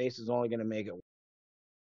deep space is only going to make it,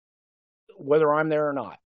 whether I'm there or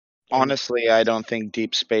not. Honestly, I don't think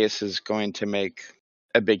deep space is going to make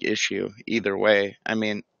a big issue either way. I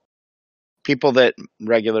mean, people that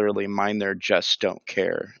regularly mine there just don't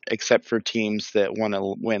care, except for teams that want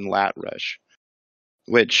to win lat rush.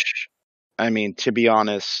 Which, I mean, to be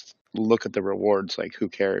honest, look at the rewards. Like, who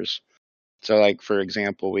cares? So, like, for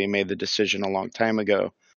example, we made the decision a long time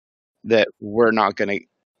ago that we're not going to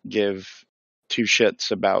give two shits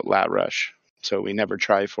about lat rush. So we never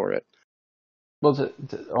try for it. Well,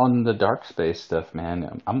 on the dark space stuff,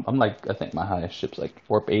 man, I'm like, I think my highest ship's like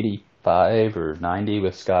warp 85 or 90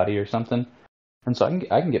 with Scotty or something. And so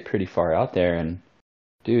I can get pretty far out there, and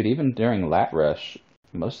dude, even during lat rush,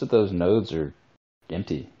 most of those nodes are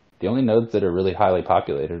empty. The only nodes that are really highly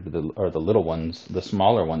populated are the little ones, the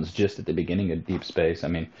smaller ones, just at the beginning of deep space. I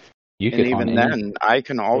mean, then I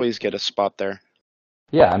can always get a spot there.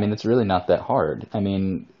 Yeah, I mean, it's really not that hard. I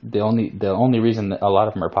mean, the only reason that a lot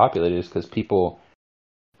of them are populated is because people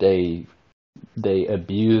they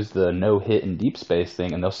abuse the no hit in deep space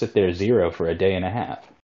thing, and they'll sit there 0 for a day and a half.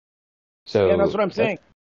 So yeah, that's what I'm saying.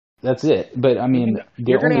 That's it. But I mean,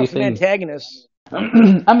 you're going to have some antagonists.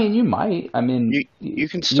 I mean, you might. I mean, you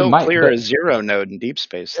can still clear a 0 node in deep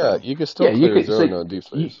space. Yeah, you can still clear a 0 node in deep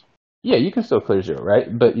space. Yeah, you can still clear 0,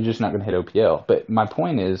 right? But you're just not going to hit OPL. But my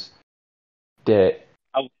point is that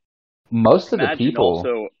most of the people,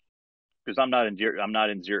 also, because I'm not in 0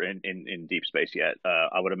 in deep space yet.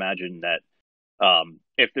 I would imagine that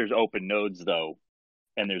if there's open nodes though,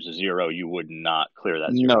 and there's a 0, you would not clear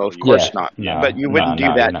that 0. No, of course not. No, but you wouldn't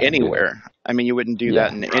do that anywhere. I mean, you wouldn't do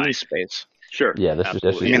that in any space. Sure. Yeah, that's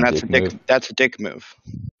just I mean, that's a dick move.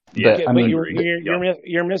 Yeah, but I mean,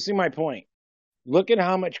 you're missing my point. Look at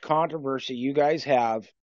how much controversy you guys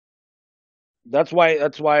have. That's why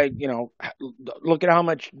look at how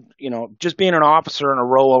much just being an officer in a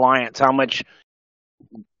row alliance, how much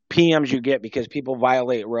PMs you get because people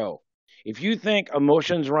violate row. If you think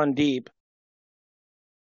emotions run deep,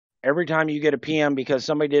 every time you get a PM because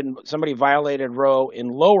somebody violated row in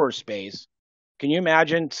lower space, can you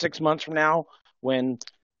imagine 6 months from now when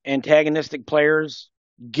antagonistic players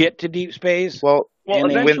get to deep space? Well,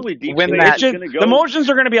 And eventually deep when space that- is going to go. the emotions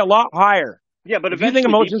are going to be a lot higher. Yeah, but if you think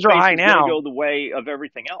eventually emotions deep are high space is now, going to go the way of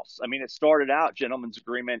everything else. I mean, it started out gentleman's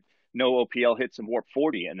agreement, no OPL hits in warp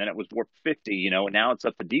 40, and then it was warp 50, and now it's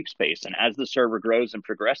up to deep space. And as the server grows and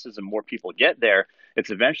progresses and more people get there,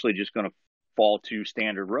 it's eventually just going to fall to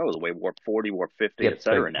standard row, the way warp 40, warp 50, et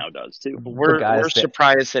cetera now does too. We're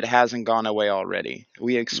surprised it hasn't gone away already.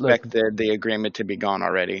 We expected the agreement to be gone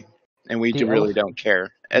already, and we really don't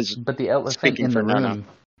care. But the elephant in the NONA. room,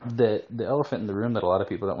 the elephant in the room that a lot of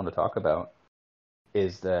people don't want to talk about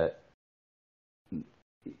is that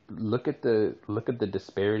look at the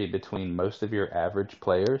disparity between most of your average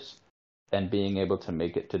players and being able to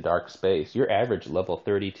make it to dark space. Your average level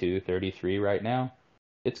 32, 33 right now,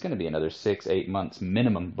 it's going to be another 6-8 months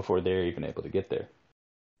minimum before they're even able to get there.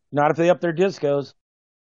 Not if they up their discos.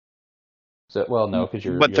 So, well, no,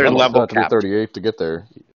 because But they're level capped. 38 to get there.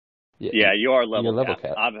 Yeah, you are level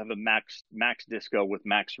capped. I have a max disco with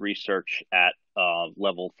max research at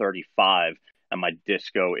level 35, and my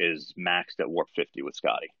disco is maxed at warp 50 with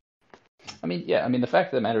Scotty. I mean, the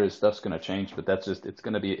fact of the matter is stuff's going to change, but that's just it's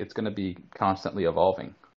going to be constantly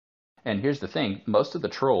evolving. And here's the thing: most of the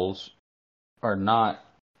trolls are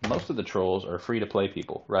free to play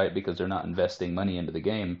people, right? Because they're not investing money into the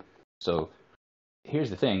game. So here's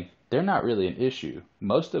the thing: they're not really an issue.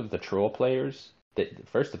 Most of the troll players,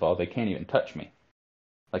 first of all, they can't even touch me.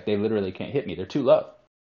 Like, they literally can't hit me. They're too low.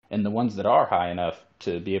 And the ones that are high enough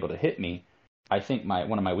to be able to hit me, I think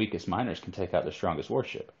one of my weakest miners can take out the strongest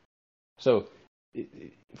warship. So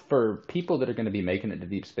for people that are going to be making it to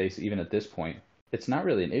deep space, even at this point, it's not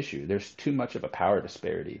really an issue. There's too much of a power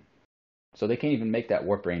disparity. So they can't even make that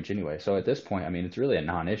warp range anyway. So at this point, I mean, it's really a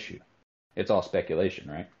non-issue. It's all speculation,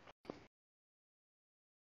 right?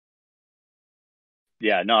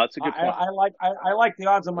 Yeah, no, that's a good point. I like the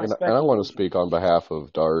odds on my speculation. And I want to speak on behalf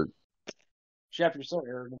of Dark. Chef, you're so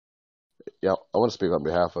arrogant. Yeah, I want to speak on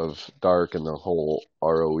behalf of Dark and the whole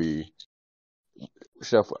ROE.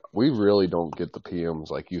 Chef, we really don't get the PMs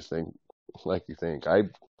like you think. I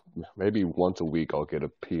maybe once a week I'll get a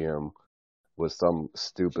PM with some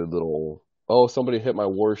stupid little, somebody hit my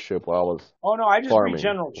warship while I was Oh no, I just farming. read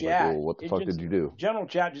general chat. Like, well, what the fuck did you do? General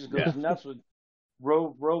chat just goes nuts with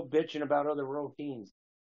row bitching about other row teams.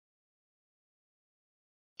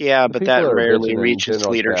 Yeah, but that rarely reaches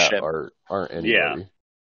leadership. Aren't anybody.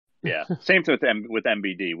 Yeah. Same thing with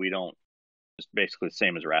MBD. We don't. It's basically the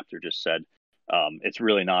same as Raptor just said. It's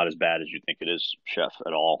really not as bad as you think it is, Chef,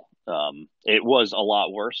 at all. It was a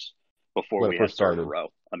lot worse before we had started row.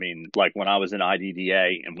 I mean, like when I was in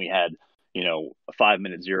IDDA and we had, a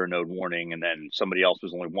 5-minute 0-node warning, and then somebody else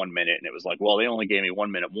was only 1 minute, and it was like, well, they only gave me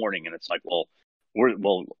 1 minute warning, and it's like, well,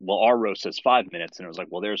 our row says 5 minutes, and it was like,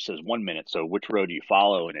 well, theirs says 1 minute, so which row do you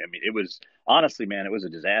follow? And I mean, it was honestly, man, it was a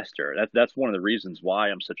disaster. That's one of the reasons why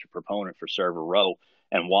I'm such a proponent for server row,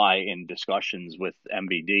 and why in discussions with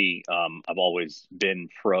MBD, I've always been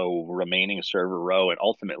pro remaining server row, and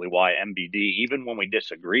ultimately why MBD, even when we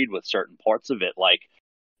disagreed with certain parts of it, like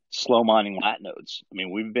slow mining lat nodes. I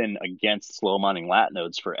mean, we've been against slow mining lat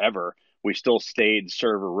nodes forever. We still stayed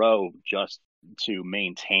server row just to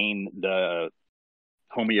maintain the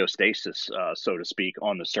homeostasis, so to speak,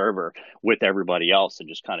 on the server with everybody else, and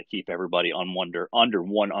just kind of keep everybody under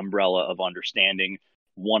one umbrella of understanding,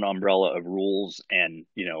 one umbrella of rules, and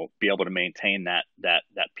be able to maintain that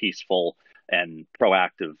peaceful and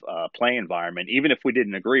proactive play environment, even if we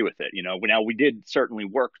didn't agree with it. Now we did certainly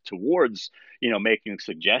work towards making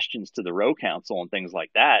suggestions to the row council and things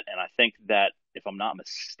like that, and I think that, if I'm not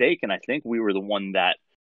mistaken, I think we were the one that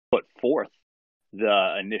put forth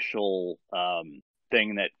the initial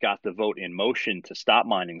thing that got the vote in motion to stop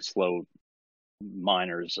mining slow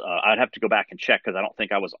miners. I'd have to go back and check, because I don't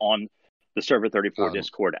think I was on the Server 34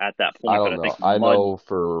 Discord at that point. I don't know. I know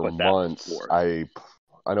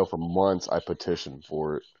for months I petitioned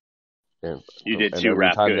for it. And you did too,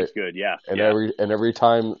 Rap. Good, yeah. And every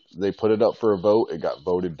time they put it up for a vote, it got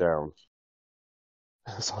voted down.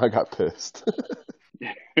 So I got pissed.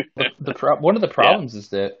 One of the problems is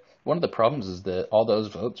that all those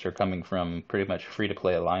votes are coming from pretty much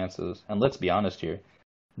free-to-play alliances. And let's be honest here,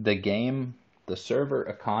 the server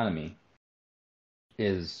economy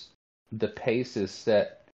the pace is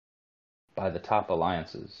set by the top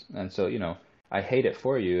alliances. And so, I hate it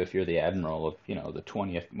for you if you're the admiral of, the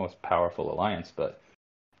 20th most powerful alliance, but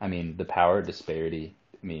I mean, the power disparity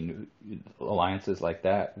I mean, alliances like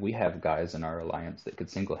that, we have guys in our alliance that could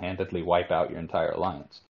single-handedly wipe out your entire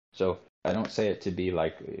alliance. So I don't say it to be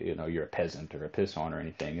like, you're a peasant or a piss-on or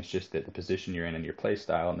anything. It's just that the position you're in and your play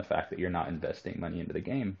style and the fact that you're not investing money into the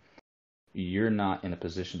game, you're not in a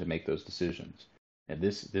position to make those decisions. And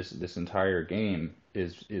this entire game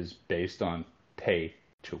is based on pay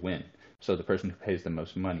to win. So the person who pays the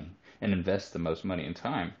most money and invests the most money and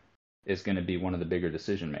time is going to be one of the bigger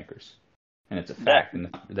decision makers. And it's a fact,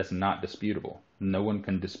 and that's not disputable. No one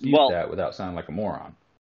can dispute that without sounding like a moron.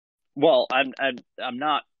 Well, I'm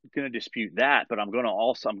not going to dispute that, but I'm going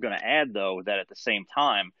to add though that at the same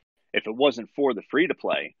time, if it wasn't for the free to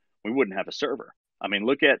play, we wouldn't have a server. I mean,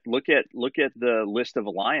 look at the list of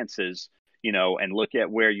alliances, and look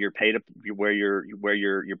at where you're pay to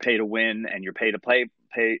win and you're pay to play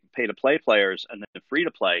players, and then the free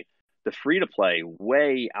to play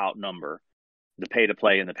way outnumber the pay to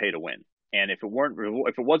play and the pay to win. And if it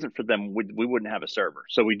wasn't for them, we wouldn't have a server.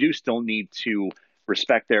 So we do still need to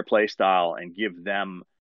respect their play style and give them,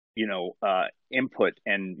 input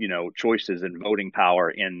and, choices and voting power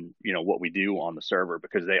in, what we do on the server,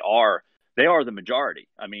 because they are the majority.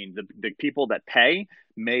 I mean, the people that pay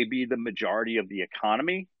may be the majority of the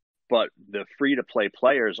economy, but the free to play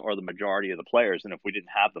players are the majority of the players. And if we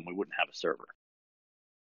didn't have them, we wouldn't have a server.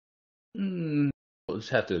 We'll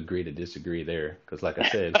just have to agree to disagree there, because like I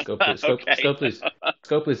said,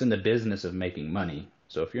 Scopely's in the business of making money.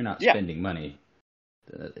 So if you're not spending money,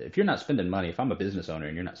 if I'm a business owner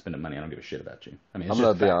and you're not spending money, I don't give a shit about you. I mean, I'm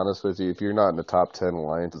gonna be honest with you. If you're not in the top 10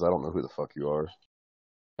 alliances, I don't know who the fuck you are.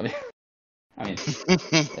 I mean,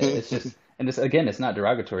 it's just, and this again, it's not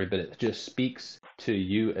derogatory, but it just speaks to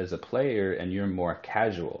you as a player, and you're more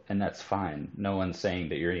casual, and that's fine. No one's saying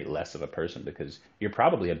that you're any less of a person, because you're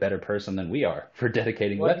probably a better person than we are for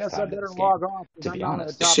dedicating less time to this game. To be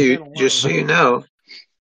honest, just so you know.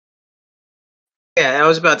 Yeah, I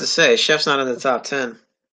was about to say, Chef's not in the top 10.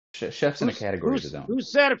 Chef's in a category of his own. Who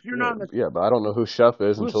said if you're not in the Yeah, but I don't know who Chef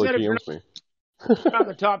is until he PMs me. not in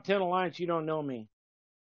the top 10 alliance, you don't know me.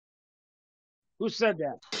 Who said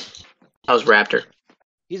that? That was Raptor.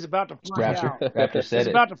 He's about to find out. Raptor said He's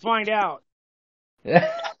about to find out. All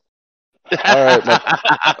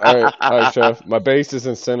right, Chef. My base is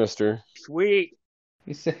in Sinister. Sweet.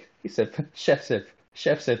 He said, Chef said,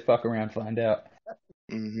 fuck around, find out.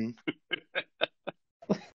 Mm-hmm.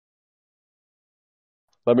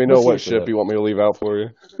 Let me know what ship you want me to leave out for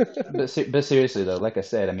you. But seriously though, like I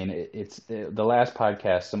said, I mean, it's the last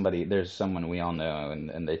podcast. There's someone we all know,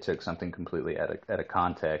 and they took something completely out of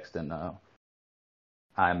context, and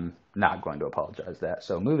I'm not going to apologize that.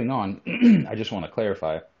 So moving on, I just want to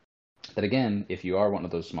clarify that again, if you are one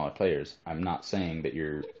of those smaller players, I'm not saying that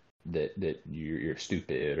you're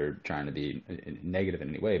stupid or trying to be negative in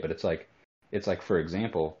any way, but it's like for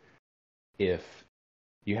example, if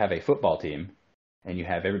you have a football team and you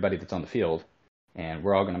have everybody that's on the field, and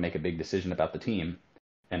we're all going to make a big decision about the team,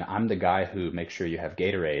 and I'm the guy who makes sure you have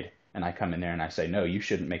Gatorade, and I come in there and I say, no, you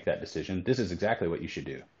shouldn't make that decision. This is exactly what you should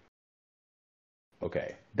do.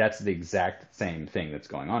 Okay, that's the exact same thing that's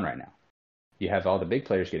going on right now. You have all the big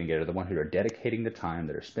players getting together, the ones who are dedicating the time,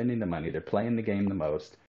 that are spending the money, they're playing the game the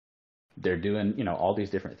most, they're doing, all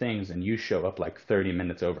these different things, and you show up like 30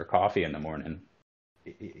 minutes over coffee in the morning.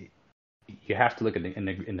 You have to look at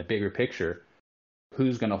in the bigger picture.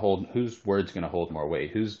 Whose word's going to hold more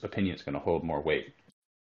weight? Whose opinion's going to hold more weight?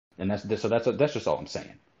 And that's just all I'm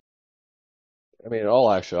saying. I mean, in all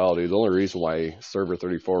actuality, the only reason why Server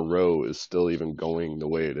 34 Row is still even going the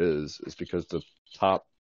way it is because the top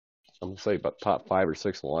 5 or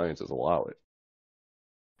 6 alliances allow it.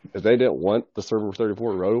 If they didn't want the Server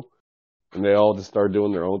 34 Row, and they all just started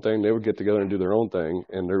doing their own thing, they would get together and do their own thing,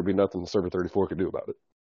 and there would be nothing the Server 34 could do about it.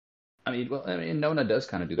 I mean, NONA does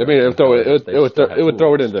kind of do that. I mean, it would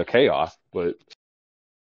throw it into chaos, but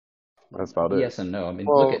that's about it. Yes and no. I mean,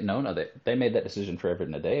 look at NONA. They made that decision forever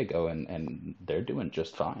and a day ago, and they're doing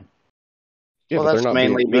just fine. Yeah, but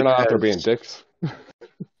they're not out there being dicks.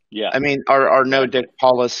 Yeah. I mean, our no-dick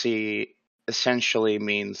policy essentially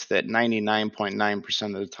means that 99.9%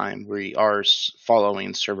 of the time we are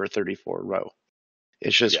following Server 34 Row.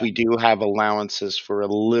 It's just we do have allowances for a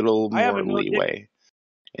little more leeway.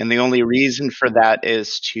 And the only reason for that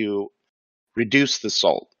is to reduce the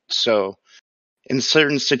salt. So in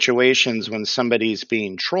certain situations when somebody's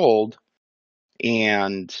being trolled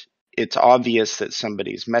and it's obvious that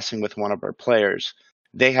somebody's messing with one of our players,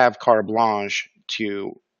 they have carte blanche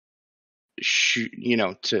to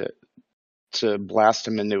to blast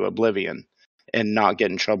them into oblivion and not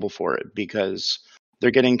get in trouble for it because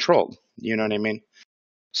they're getting trolled. You know what I mean?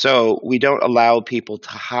 So we don't allow people to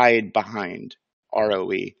hide behind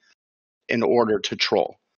ROE in order to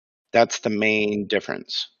troll. That's the main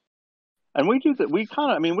difference. And we do that. We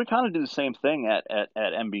kind of do the same thing at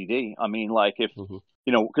MBD. I mean, like if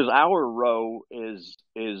because our row is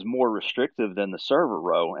more restrictive than the server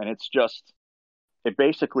row, and it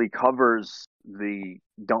basically covers the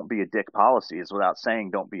 "don't be a dick" policies without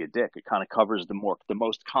saying "don't be a dick." It kind of covers the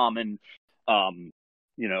most common,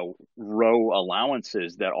 row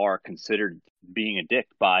allowances that are considered being a dick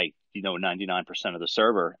by 99% of the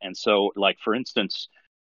server. And so, like for instance,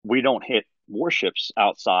 we don't hit warships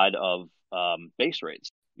outside of base raids.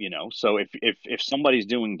 So if somebody's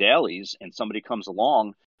doing dailies and somebody comes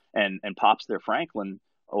along and pops their Franklin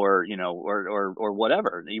or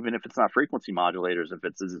whatever, even if it's not frequency modulators, if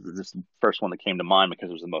it's this first one that came to mind because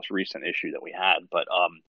it was the most recent issue that we had, but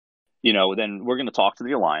then we're going to talk to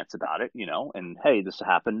the Alliance about it, and hey, this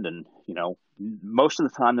happened, and most of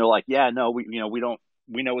the time they're like, yeah, no, we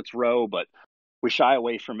know it's row, but we shy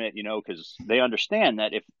away from it, because they understand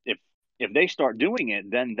that if they start doing it,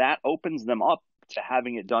 then that opens them up to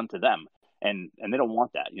having it done to them. And they don't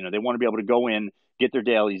want that. They want to be able to go in, get their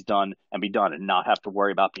dailies done and be done and not have to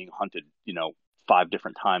worry about being hunted, 5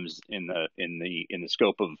 different times in the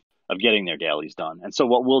scope of getting their dailies done. And so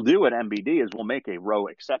what we'll do at MBD is we'll make a row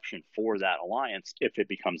exception for that alliance if it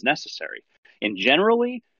becomes necessary. And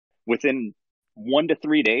generally within 1 to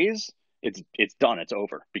 3 days, it's done. It's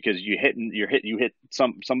over because you hit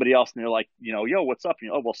somebody else and they're like, yo, what's up?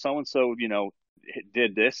 Oh, well, so-and-so,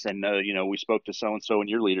 did this. And, we spoke to so-and-so in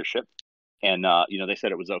your leadership and, they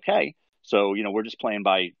said it was okay. So, we're just playing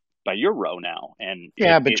by your row now. And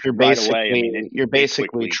you're basically, you're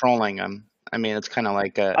basically trolling them. I mean, it's kind of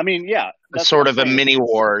like a sort of a mini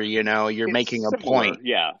war, you're making a point.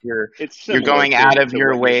 Yeah. You're going out of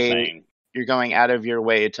your way. You're going out of your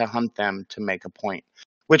way to hunt them to make a point,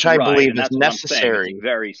 which I believe is necessary. It's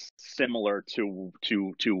very similar to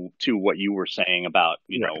what you were saying about,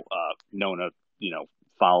 NONA,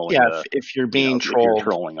 following. Yeah, if you're being trolled, if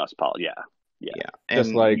you're trolling us, Paul. Yeah. And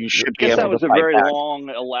just like you should be able that was to a very back. long,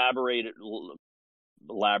 elaborate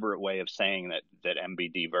way of saying that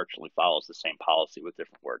MBD virtually follows the same policy with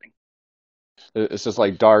different wording. It's just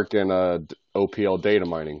like Dark and OPL data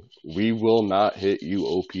mining. We will not hit you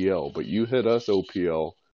OPL, but you hit us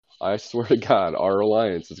OPL. I swear to God, our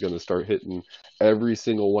alliance is going to start hitting every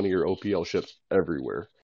single one of your OPL ships everywhere.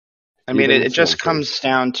 I mean, it just comes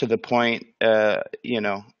down to the point,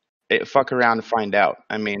 fuck around and find out.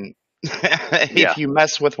 I mean, if you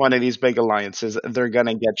mess with one of these big alliances, they're going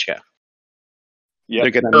to get you. Yep.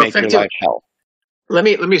 They're going to make your life hell. Let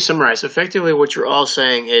me summarize. Effectively, what you're all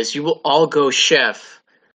saying is you will all go chef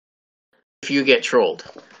if you get trolled.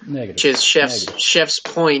 Negative. Which is chef's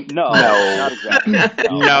point. No, not exactly.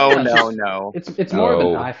 No. It's more of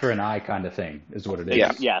an eye for an eye kind of thing, is what it is.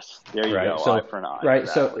 Yeah. Yes, there you go. So, eye for an eye. Right.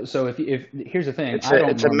 Exactly. So if here's the thing,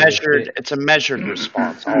 it's a measured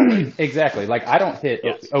response. Always. Exactly. Like I don't hit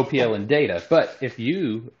OPL in data, but if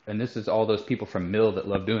you, and this is all those people from Mill that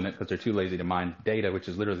love doing it because they're too lazy to mine data, which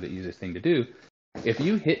is literally the easiest thing to do. If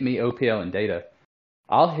you hit me OPL in data,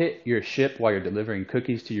 I'll hit your ship while you're delivering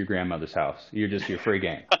cookies to your grandmother's house. You're free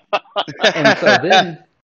game. And so then,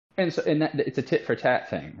 it's a tit for tat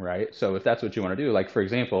thing, right? So if that's what you want to do, like for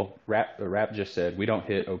example, Rap just said we don't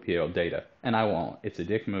hit OPL data, and I won't. It's a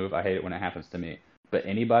dick move. I hate it when it happens to me. But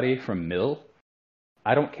anybody from Mill,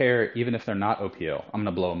 I don't care. Even if they're not OPL, I'm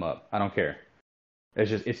gonna blow them up. I don't care.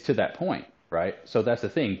 It's to that point, right? So that's the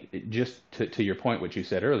thing. Just to your point, what you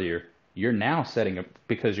said earlier. You're now setting up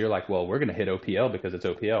because you're like, well, we're going to hit OPL because it's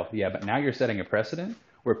OPL. Yeah, but now you're setting a precedent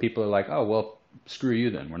where people are like, oh, well, screw you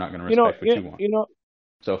then. We're not going to respect what you want.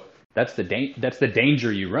 So that's the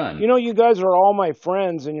danger you run. You guys are all my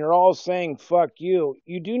friends, and you're all saying fuck you.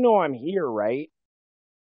 You do know I'm here, right?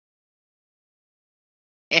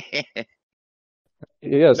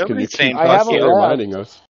 Yes, can you keep reminding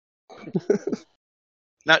us?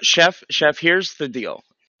 Now, Chef, here's the deal.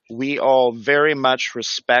 We all very much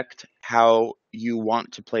respect how you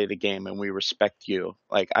want to play the game, and we respect you.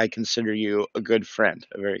 Like, I consider you a good friend,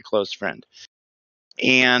 a very close friend.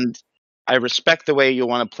 And I respect the way you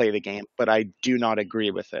want to play the game, but I do not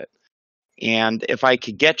agree with it. And if I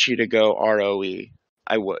could get you to go ROE,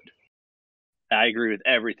 I would. I agree with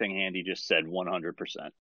everything Andy just said,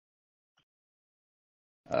 100%.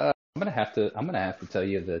 I'm gonna have to tell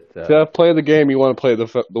you that. Jeff, play the game you want to play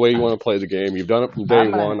the way you want to play the game. You've done it from day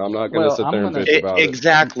one. I'm not going to sit there and bitch about it.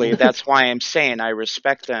 Exactly. That's why I'm saying I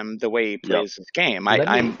respect him the way he plays his game.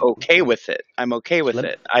 I'm okay with it. I'm okay with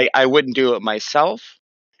it. I wouldn't do it myself,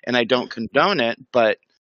 and I don't condone it. But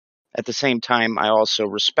at the same time, I also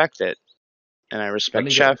respect it. and I Let respect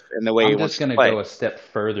me Chef go. and the way he I'm wants just to going to play. go a step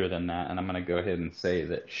further than that, and I'm going to go ahead and say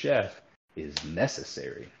that Chef is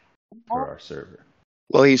necessary for our server.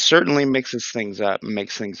 Well, he certainly mixes things up and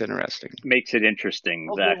makes things interesting. Makes it interesting.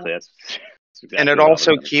 Exactly. That's exactly And it what I was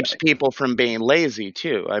also going to keeps say. people from being lazy,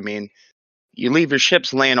 too. I mean, you leave your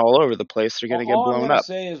ships laying all over the place, they're going to get All I'm blown going to up.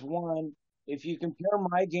 say is, one, if you compare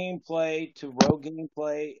my gameplay to Rogue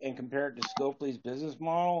gameplay and compare it to Scopely's business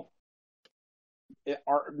model,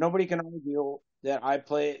 nobody can argue that I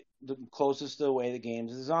play it the closest to the way the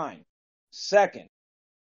game's designed. Second,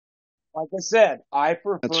 like I said, I That's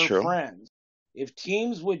prefer true. friends. If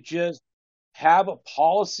teams would just have a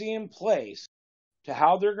policy in place to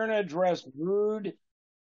how they're going to address rude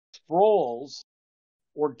trolls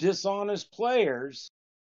or dishonest players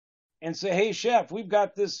and say, hey, Chef, we've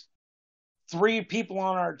got this 3 people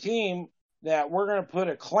on our team that we're going to put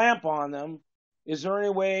a clamp on them. Is there any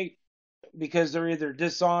way, because they're either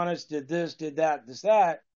dishonest, did this, did that,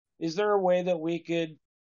 that, is there a way that we could,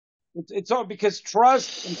 it's all because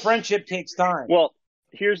trust and friendship takes time. Well,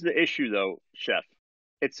 here's the issue, though, Chef.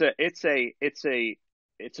 It's a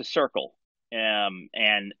circle,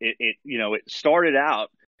 and it started out.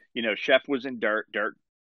 Chef was in dirt. Dirt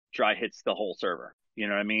dry hits the whole server. You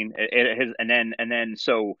know what I mean? It has, and then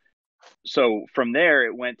so from there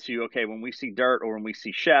it went to, okay, when we see dirt or when we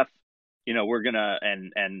see Chef, we're gonna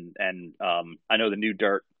and I know the new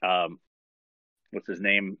dirt. What's his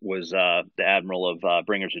name was the admiral of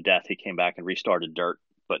Bringers of Death. He came back and restarted dirt,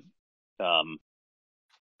 but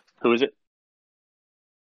who is it?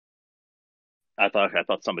 I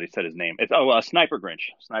thought somebody said his name. It's Sniper Grinch.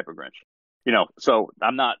 Sniper Grinch. So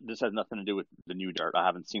I'm not. This has nothing to do with the new dirt. I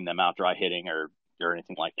haven't seen them out dry hitting or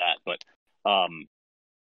anything like that. But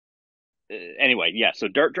anyway, yeah. So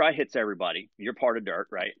dirt dry hits everybody. You're part of dirt,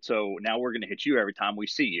 right? So now we're going to hit you every time we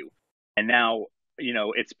see you. And now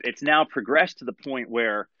it's now progressed to the point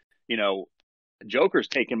where Joker's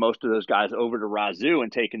taken most of those guys over to Razoo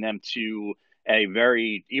and taken them to a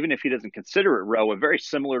very, even if he doesn't consider it row, a very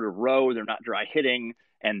similar to row. They're not dry hitting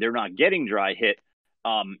and they're not getting dry hit.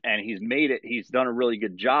 And he's done a really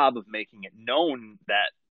good job of making it known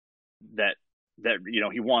that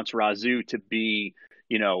he wants Razoo to be,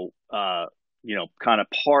 kind of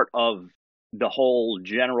part of the whole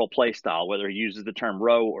general play style, whether he uses the term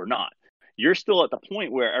row or not. You're still at the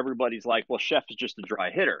point where everybody's like, well, Chef is just a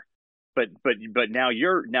dry hitter. But now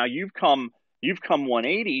you've come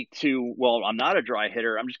 180 to, well, I'm not a dry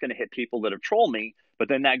hitter. I'm just going to hit people that have trolled me. But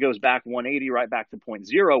then that goes back 180 right back to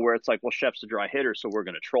 0.0 where it's like, well, Chef's a dry hitter, so we're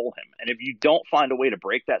going to troll him. And if you don't find a way to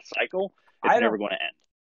break that cycle, it's never going to end.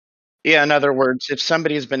 Yeah, in other words, if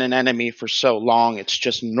somebody's been an enemy for so long, it's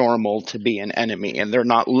just normal to be an enemy, and they're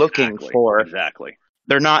not looking Exactly.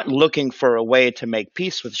 They're not looking for a way to make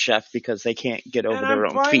peace with Chef because they can't get over their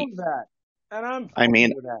own feet. With that. And I'm fine I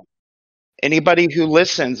mean, with that. Anybody who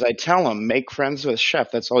listens, I tell them, make friends with Chef.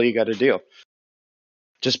 That's all you got to do.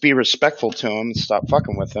 Just be respectful to him and stop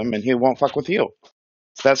fucking with him, and he won't fuck with you.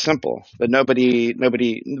 It's that simple. But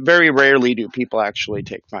very rarely do people actually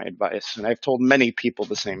take my advice, and I've told many people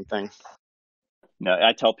the same thing. No,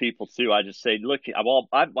 I tell people too. I just say, look,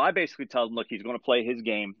 I basically tell them, look, he's going to play his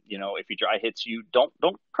game. If he dry hits you, don't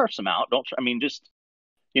curse him out. Just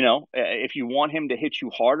if you want him to hit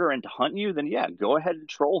you harder and to hunt you, then yeah, go ahead and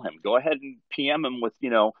troll him. Go ahead and PM him with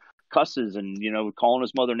cusses and calling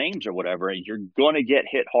his mother names or whatever. You're going to get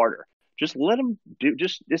hit harder. Just let him do.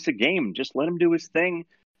 It's a game. Just let him do his thing.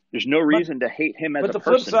 There's no reason to hate him as a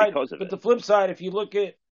person because of it. But the flip side, if you look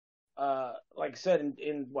at, like I said,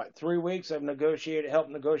 in 3 weeks, I've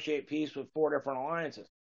helped negotiate peace with 4 different alliances.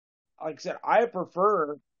 Like I said, I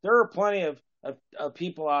prefer. There are plenty of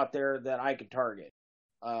people out there that I could target.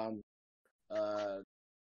 Like I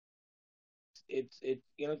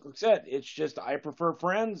said, it's just I prefer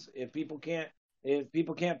friends. If people can't I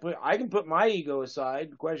can put my ego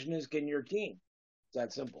aside. The question is, can your team? It's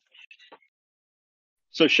that simple.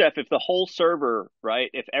 So, Chef, if the whole server, right,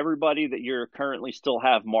 if everybody that you're currently still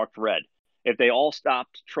have marked red, if they all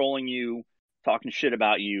stopped trolling you, talking shit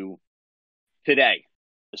about you today,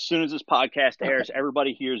 as soon as this podcast airs,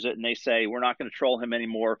 everybody hears it and they say, we're not going to troll him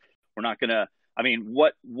anymore. We're not going to. I mean,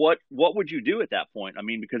 what would you do at that point? I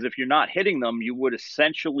mean, because if you're not hitting them, you would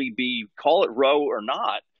essentially be, call it row or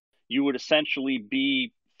not, you would essentially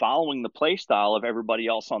be following the play style of everybody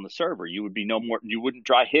else on the server. You would be you wouldn't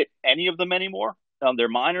dry hit any of them anymore. They're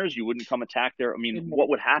minors. You wouldn't come attack their. I mean, what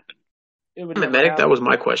would happen? Medic, that was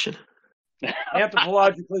my question.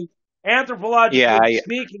 Anthropologically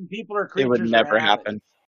speaking, people are creatures. It would never happen.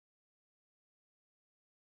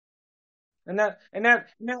 And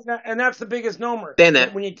that's the biggest number. Stand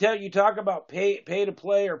that. When you talk about pay to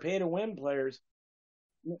play or pay to win players,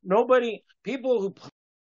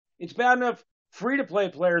 it's bad enough free to play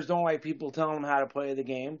players don't like people telling them how to play the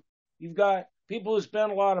game. You've got people who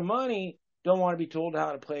spend a lot of money don't want to be told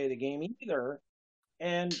how to play the game either.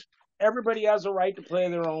 And everybody has a right to play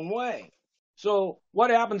their own way. So what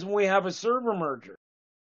happens when we have a server merger?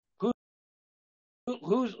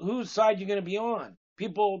 Whose side you going to be on?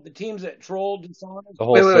 The teams that trolled, dishonest.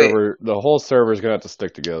 The whole server is gonna have to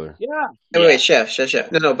stick together. Yeah. Wait, chef.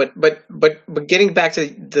 No, but getting back to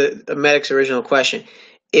the Medic's original question,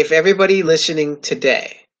 if everybody listening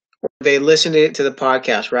today, they listen to the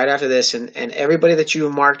podcast right after this, and everybody that you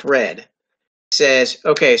marked red says,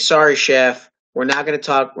 "Okay, sorry, chef, we're not going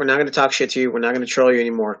to talk shit to you. We're not going to troll you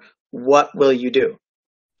anymore." What will you do?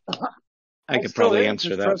 I could probably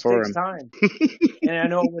answer that for him. Time. And I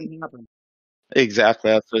know it wouldn't happen. Exactly.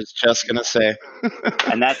 That's what I was just going to say.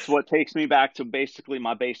 And that's what takes me back to basically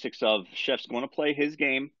my basics of Chef's going to play his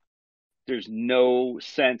game. There's no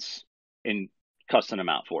sense in cussing him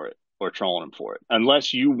out for it or trolling him for it,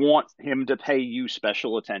 unless you want him to pay you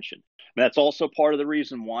special attention. And that's also part of the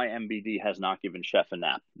reason why MBD has not given Chef a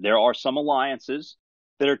nap. There are some alliances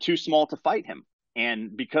that are too small to fight him.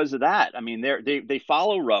 And because of that, I mean, they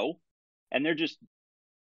follow Roe, and they're just,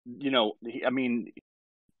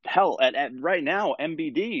 hell, at right now,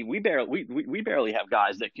 MBD, we barely have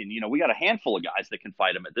guys that can, we got a handful of guys that can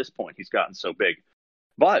fight him at this point. He's gotten so big.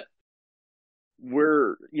 But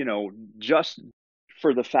we're, just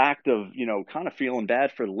for the fact of, kind of feeling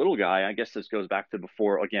bad for the little guy, I guess this goes back to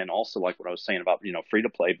before, again, also like what I was saying about, free to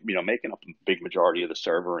play, making up a big majority of the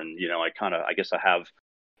server. And, I guess I have,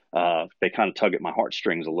 they kind of tug at my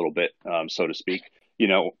heartstrings a little bit, so to speak.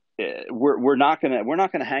 We're not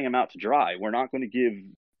gonna hang him out to dry. We're not going to give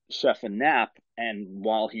Chef a nap, and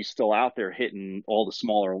while he's still out there hitting all the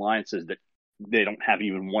smaller alliances that they don't have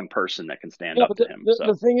even one person that can stand up to him.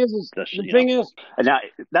 The thing is, and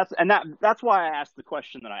that's why I asked the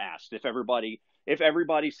question that I asked. If everybody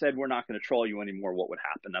said we're not going to troll you anymore, what would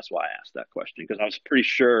happen? That's why I asked that question, because I was pretty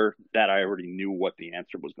sure that I already knew what the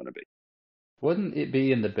answer was going to be. Wouldn't it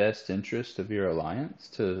be in the best interest of your alliance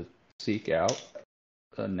to seek out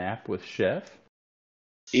a nap with Chef?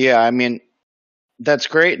 Yeah, I mean, that's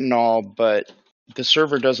great and all, but the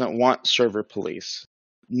server doesn't want server police.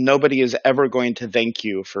 Nobody is ever going to thank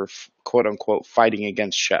you for quote unquote fighting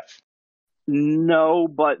against Chef. No,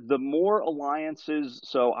 but the more alliances,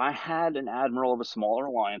 so I had an admiral of a smaller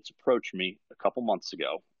alliance approach me a couple months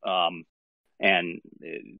ago, and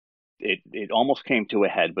it almost came to a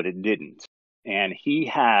head, but it didn't. And he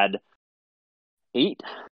had 8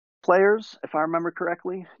 players, if I remember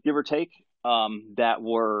correctly, give or take, that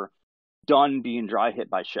were done being dry hit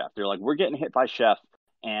by Chef. They're like, we're getting hit by Chef,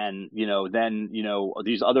 and then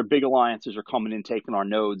these other big alliances are coming in, taking our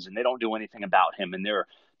nodes, and they don't do anything about him, and they're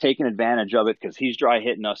taking advantage of it because he's dry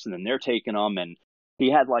hitting us, and then they're taking them. And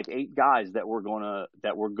he had like 8 guys that were gonna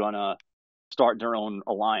start their own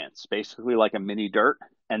alliance, basically like a mini dirt,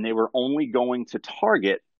 and they were only going to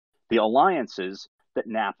target the alliances that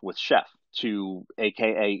nap with Chef to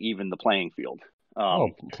AKA even the playing field.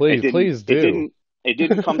 Please do. It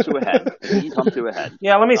didn't come to a head.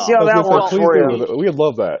 Yeah, let me see how that works for you. We'd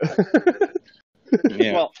love that.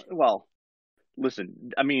 Yeah. Well,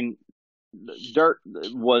 listen, I mean, Dirt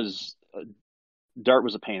was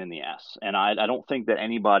a pain in the ass, and I don't think that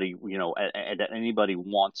anybody,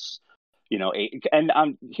 wants,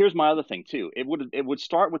 here's my other thing too. It would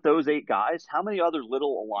start with those 8 guys. How many other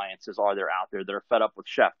little alliances are there out there that are fed up with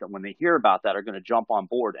Chef that when they hear about that are going to jump on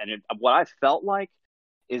board? And what I felt like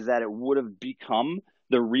is that it would have become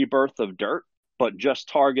the rebirth of Dirt, but just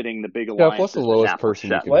targeting the big alliances. What's the lowest person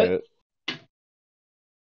you can hit?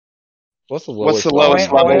 What's the lowest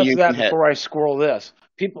level you can hit? Before I scroll this,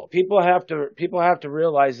 people have to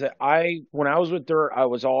realize that when I was with Dirt, I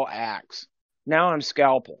was all axe. Now I'm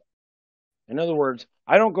scalpel. In other words,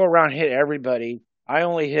 I don't go around and hit everybody. I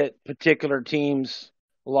only hit particular teams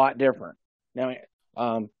a lot different. Now,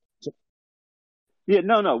 we 28.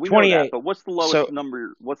 Know that, but what's the lowest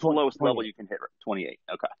number? What's the lowest 28. level you can hit? 28.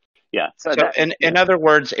 Okay. Yeah. So in other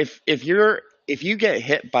words, if you get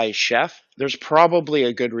hit by Chef, there's probably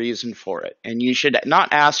a good reason for it, and you should not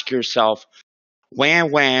ask yourself,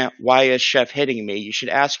 why is Chef hitting me? You should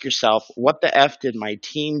ask yourself, what the F did my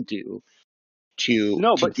team do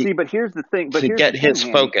but here's the thing. But to get his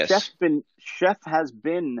focus. Chef has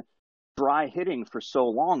been dry hitting for so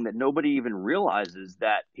long that nobody even realizes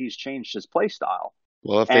that he's changed his play style.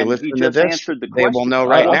 Well, if they listen to this, they will know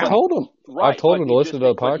right now. I've told him to listen to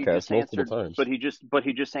the podcast multiple times. But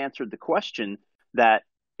he just answered the question that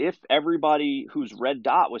if everybody who's red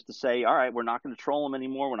dot was to say, all right, we're not going to troll them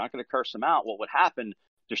anymore, we're not going to curse them out, what would happen?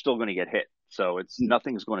 They're still going to get hit. So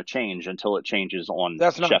nothing's going to change until it changes on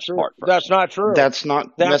That's not Chef's true. part first. That's not true. That's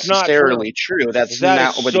not That's not necessarily true. That's That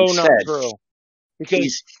not is what so he not said. true.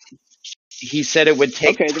 Because He said it would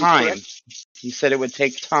take Okay, then time. correct. He said it would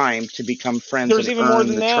take time to become friends there's and even more earn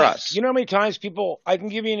than the that. trust. You know how many times people, I can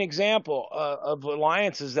give you an example of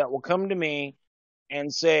alliances that will come to me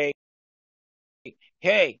and say,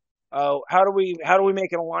 hey, how do we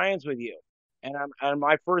make an alliance with you? And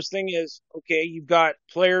my first thing is, okay, you've got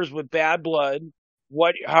players with bad blood.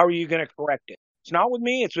 How are you going to correct it? It's not with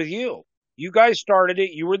me. It's with you. You guys started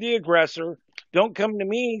it. You were the aggressor. Don't come to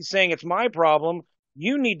me saying it's my problem.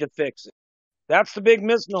 You need to fix it. That's the big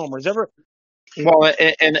misnomer. Well,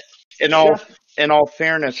 and in all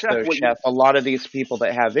fairness, Chef, though, what Chef, a lot of these people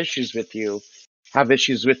that have issues with you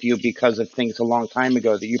because of things a long time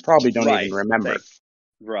ago that you probably don't even remember.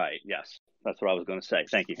 Right. Yes, that's what I was going to say.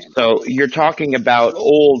 Thank you, Hank. So you're talking about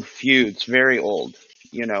old feuds, very old.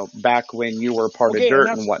 Back when you were part of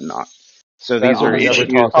Dirt and whatnot. So That these are never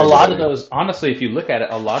issues. talked A lot of about. those, honestly, if you look at it,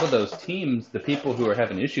 a lot of those teams, the people who are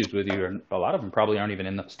having issues with you, a lot of them probably aren't even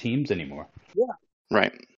in those teams anymore. Yeah.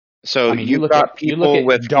 Right. So I mean, you've got people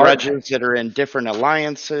with grudges that are in different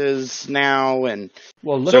alliances now, and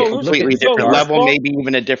look completely different level, maybe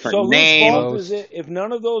even a different name. Whose fault is it if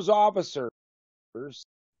none of those officers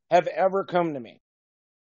have ever come to me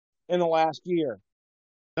in the last year?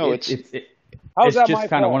 No, How's it's that just my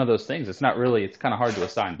kind of fault? one of those things. It's not really. It's kind of hard to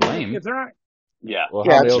assign blame. If they're not, Yeah. Well,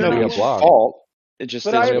 how it's they not be a your block? fault. It just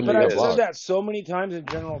but is I've what it said is. that so many times in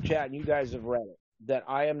general chat, and you guys have read it, that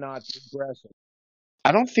I am not aggressive.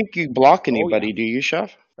 I don't think you block anybody, do you,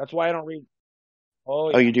 Chef? That's why I don't read.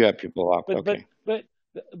 Oh, you do have people blocked. Okay.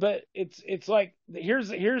 But it's like here's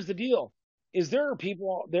the deal: is there are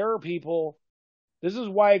people. This is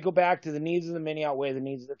why I go back to the needs of the many outweigh the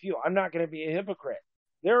needs of the few. I'm not going to be a hypocrite.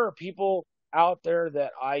 There are people out there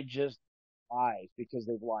that I just lie because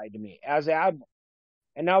they've lied to me as admirals,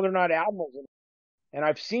 and now they're not admirals anymore. And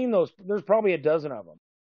I've seen those. There's probably a dozen of them,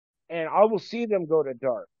 and I will see them go to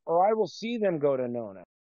Dark, or I will see them go to NONA,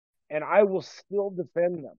 and I will still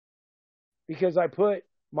defend them because I put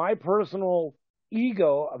my personal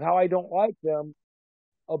ego of how I don't like them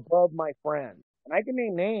above my friends. And I can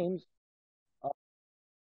name names.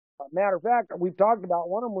 Matter of fact, we've talked about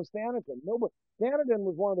one of them was Thanaton. Thanaton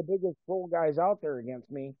was one of the biggest troll guys out there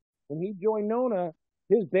against me. When he joined NONA,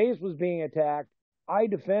 his base was being attacked. I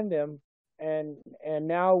defend him, and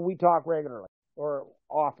now we talk regularly or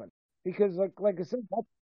often because, like I said,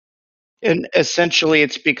 and essentially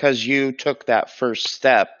it's because you took that first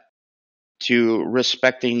step to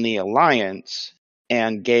respecting the alliance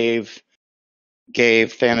and gave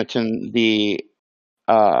Thanaton the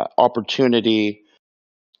opportunity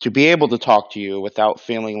to be able to talk to you without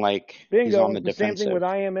feeling like he's on the defensive. Same thing with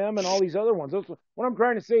IMM and all these other ones. What I'm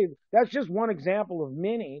trying to say, that's just one example of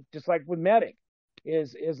many, just like with Medic,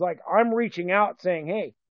 is like I'm reaching out saying,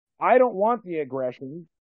 hey, I don't want the aggression,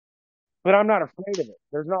 but I'm not afraid of it.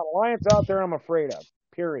 There's not alliance out there I'm afraid of,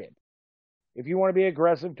 period. If you want to be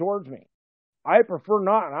aggressive towards me, I prefer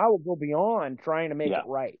not, and I will go beyond trying to make it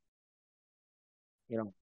right.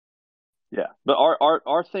 Yeah, but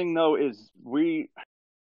our thing though is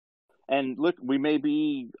and look, we may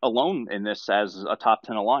be alone in this as a top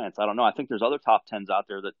 10 alliance. I don't know. I think there's other top 10s out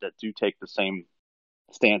there that do take the same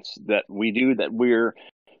stance that we do, that we're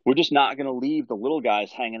just not going to leave the little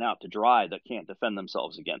guys hanging out to dry that can't defend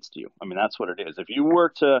themselves against you. I mean, that's what it is.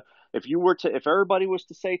 If everybody was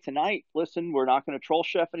to say tonight, listen, we're not going to troll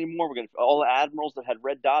Chef anymore. We're going to, all the admirals that had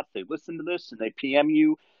red dots, they listen to this and they PM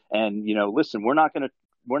you and, listen, we're not going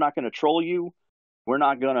to troll you. We're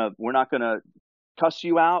not going to cuss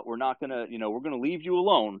you out. We're not going to, we're going to leave you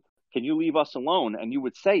alone. Can you leave us alone? And you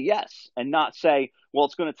would say yes and not say, well,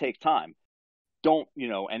 it's going to take time. Don't,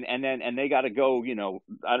 and they got to go,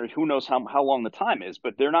 who knows how long the time is,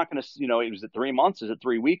 but they're not going to, is it 3 months? Is it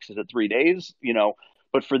 3 weeks? Is it 3 days?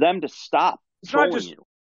 But for them to stop trolling you.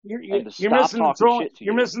 You're missing the trolling.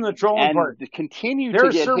 You're missing the trolling part. To continue there to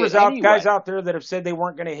are get servers hit out, anyway. guys out there that have said they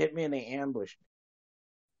weren't going to hit me and they ambushed me,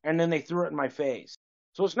 and then they threw it in my face.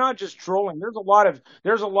 So it's not just trolling. There's a lot of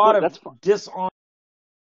dishonest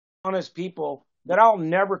people that I'll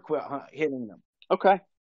never quit hitting them. Okay,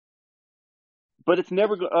 but it's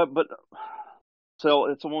never. So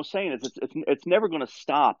it's what I'm saying is it's never going to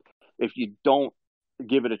stop if you don't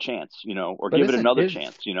give it a chance, or give it another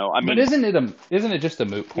chance, I mean, but isn't it just a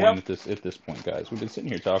moot point at this point, guys? We've been sitting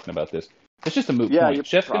here talking about this. It's just a moot point.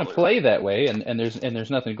 Chef's going to play that way, and there's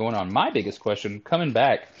nothing going on. My biggest question coming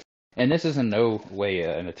back, and this is in no way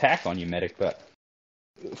an attack on you, Medic, but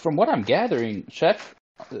from what I'm gathering, Chef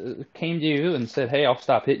came to you and said, "Hey, I'll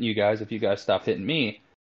stop hitting you guys if you guys stop hitting me,"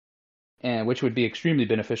 and which would be extremely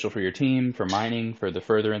beneficial for your team, for mining, for the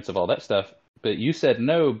furtherance of all that stuff. But you said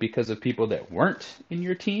no because of people that weren't in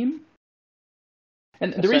your team.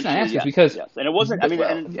 And the reason I ask is because and it wasn't. I mean,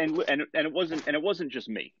 and it wasn't just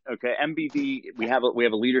me. Okay, MBD. We have a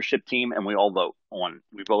leadership team, and we vote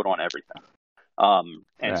on everything.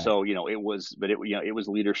 And so it was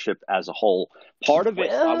leadership as a whole. Part of it,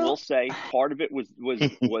 I will say,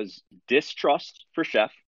 was distrust for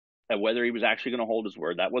Chef and whether he was actually going to hold his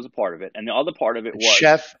word. That was a part of it, and the other part of it was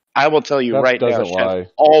Chef. I will tell you right now, Chef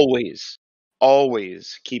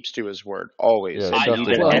always keeps to his word. Always. Yeah,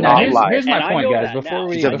 here's my point, guys. Before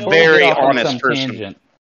we get off on some tangent.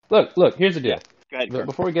 Look. Here's the deal. Go ahead, Kirk.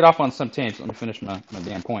 Before we get off on some tangent, let me finish my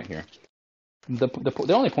damn point here.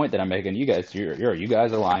 The only point that I'm making, you guys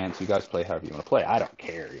Alliance, you guys play however you want to play. I don't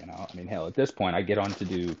care, I mean, hell, at this point, I get on to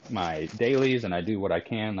do my dailies and I do what I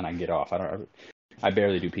can, then I get off. I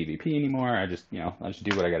barely do PvP anymore. I just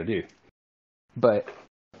do what I got to do. But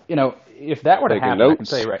if that were to happen, I can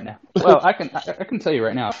tell you right now. Well, I can tell you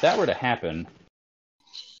right now, if that were to happen,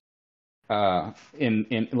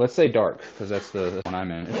 in let's say Dark, because that's the one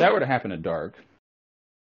I'm in. If that were to happen at Dark,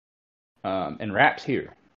 and Rap's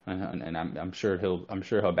here, and I'm sure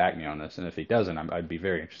he'll back me on this, and if he doesn't, I'd be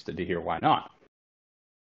very interested to hear why not.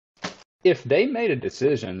 If they made a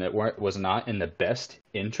decision that was not in the best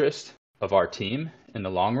interest of our team in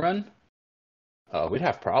the long run, we'd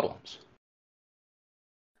have problems.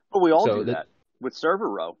 But we all do that with server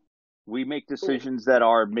row. We make decisions that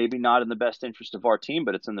are maybe not in the best interest of our team,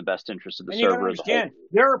 but it's in the best interest of the server as a whole.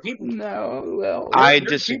 There are people. No, well, I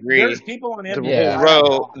disagree. There's people on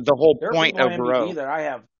MBD. The whole point of row that I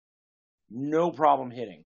have no problem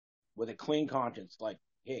hitting with a clean conscience. Like,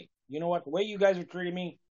 hey, you know what? The way you guys are treating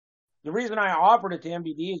me, the reason I offered it to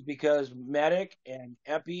MBD is because Medic and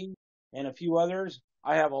Epi and a few others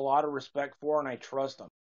I have a lot of respect for, and I trust them.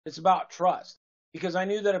 It's about trust. Because I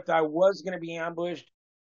knew that if I was going to be ambushed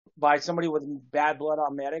by somebody with bad blood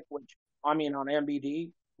on Medic, on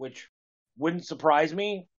MBD, which wouldn't surprise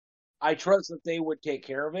me, I trust that they would take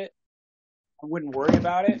care of it. I wouldn't worry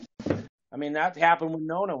about it. I mean, that happened with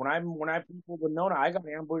NONA. When I people with NONA, I got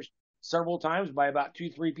ambushed several times by about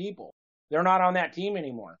 2-3 people. They're not on that team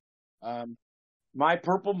anymore. All my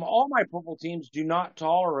purple teams do not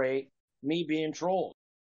tolerate me being trolled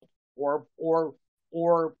or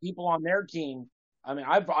people on their team. I mean,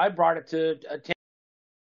 I brought it to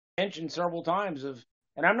attention several times and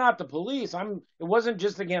I'm not the police. It wasn't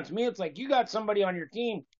just against me. It's like you got somebody on your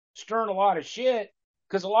team stirring a lot of shit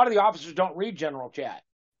because a lot of the officers don't read general chat,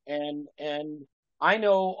 and I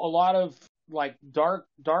know a lot of like dark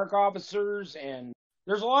officers, and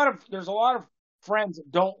there's a lot of friends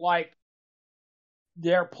that don't like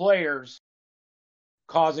their players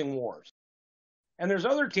causing wars, and there's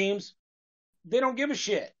other teams they don't give a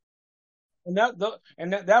shit. And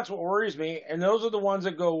that's what worries me. And those are the ones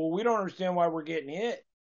that go, well, we don't understand why we're getting hit.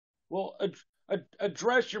 Well,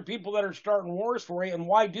 address your people that are starting wars for you, and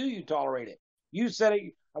why do you tolerate it? You said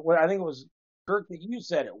it. I think it was Kirk that you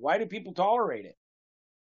said it. Why do people tolerate it?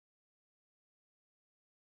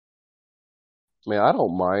 I mean, I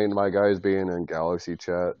don't mind my guys being in Galaxy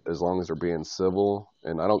chat as long as they're being civil,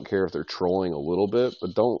 and I don't care if they're trolling a little bit,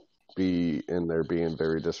 but don't be in there being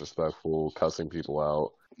very disrespectful, cussing people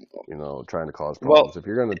out. Trying to cause problems. If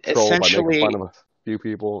you're going to troll by making fun of a few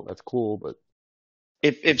people, that's cool. But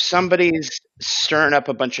if somebody's stirring up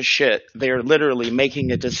a bunch of shit, they are literally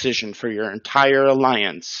making a decision for your entire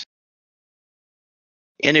alliance.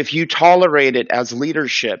 And if you tolerate it as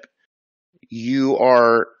leadership,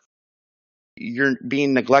 you're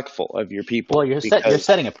being neglectful of your people. Well, you're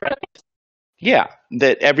setting a precedent. Yeah,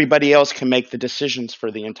 that everybody else can make the decisions for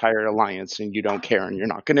the entire alliance, and you don't care, and you're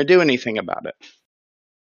not going to do anything about it.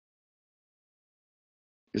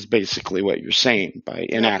 Is basically what you're saying by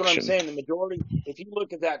inaction. That's what I'm saying. The majority, if you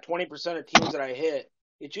look at that 20% of teams that I hit,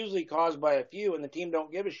 it's usually caused by a few, and the team don't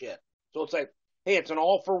give a shit. So it's like, hey, it's an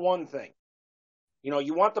all-for-one thing.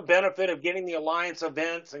 You want the benefit of getting the alliance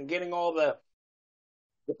events and getting all the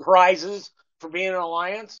prizes for being an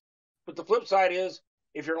alliance. But the flip side is,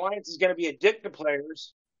 if your alliance is going to be a dick to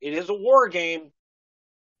players, it is a war game,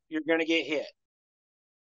 you're going to get hit.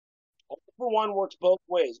 All-for-one works both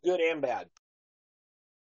ways, good and bad.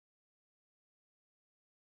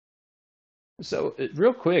 So,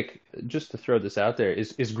 real quick, just to throw this out there,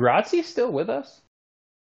 is Grazi still with us?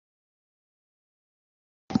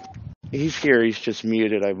 He's here. He's just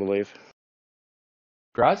muted, I believe.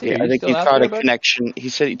 Grazi, I think he thought a connection.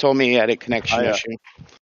 He told me he had a connection issue.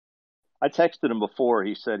 I texted him before.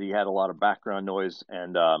 He said he had a lot of background noise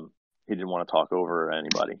and he didn't want to talk over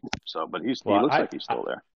anybody. So, but he looks like he's still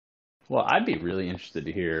there. Well, I'd be really interested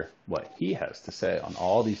to hear what he has to say on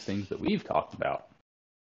all these things that we've talked about,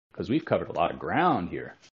 because we've covered a lot of ground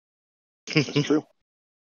here. That's true.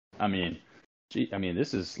 I mean,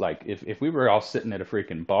 this is like if we were all sitting at a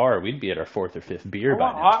freaking bar, we'd be at our fourth or fifth beer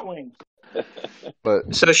by now. Hot wings.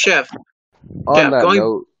 But So, Chef, on that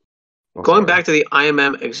note, going back to the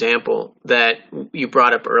IMM example that you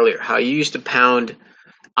brought up earlier, how you used to pound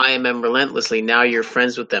IMM relentlessly, now you're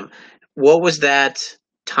friends with them. What was that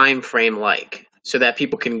time frame like, so that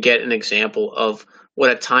people can get an example of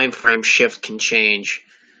what a time frame shift can change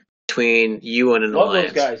between you and an Love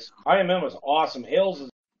alliance? those guys. IMM was awesome. Hales is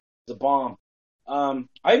a bomb. I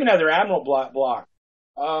even had their Admiral block.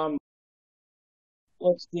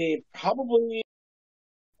 Let's see, probably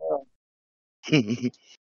I'd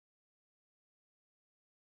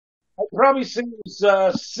probably say it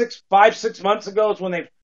was 6 months ago is when they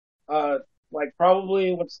like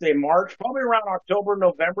probably March, probably around October,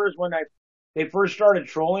 November is when they first started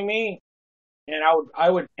trolling me, and I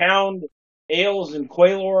would pound Ales and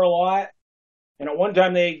Quaylor a lot. And at one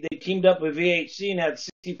time they teamed up with VHC and had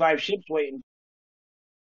 65 ships waiting.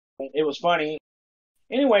 It was funny.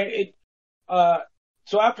 Anyway,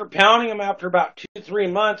 so after pounding them, after about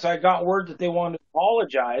 2-3 months, I got word that they wanted to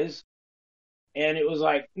apologize, and it was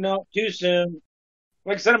like, no, too soon.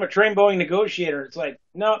 Like I said, I'm a trained Boeing negotiator. It's like,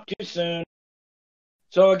 no, too soon.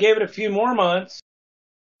 So I gave it a few more months,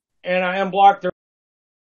 and I unblocked their.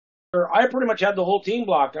 I pretty much had the whole team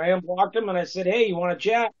blocked. I unblocked them, and I said, hey, you want to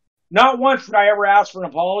chat? Not once did I ever ask for an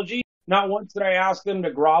apology. Not once did I ask them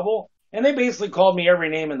to grovel. And they basically called me every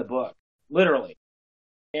name in the book, literally.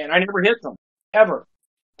 And I never hit them, ever.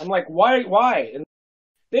 I'm like, why? And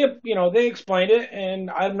they explained it, and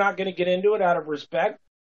I'm not going to get into it out of respect,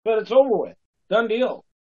 but it's over with. Done deal.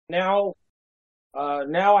 Now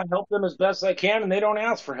I help them as best I can, and they don't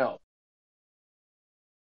ask for help.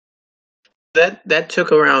 That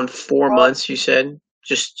took around 4 months, you said,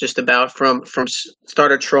 just about from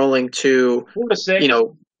starter trolling to 4 to 6.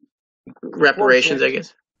 Reparations, I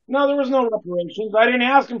guess. No, there was no reparations. I didn't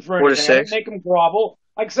ask him for 4 to anything. I 6. didn't make him grovel.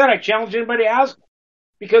 Like I said, I challenge anybody to ask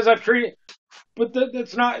because I've treated. But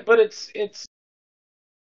that's not. But it's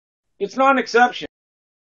not an exception.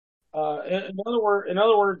 In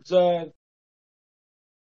other words,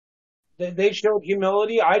 they showed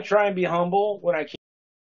humility. I try and be humble when I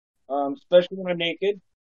can, especially when I'm naked.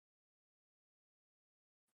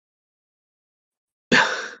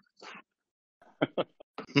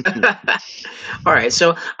 All right,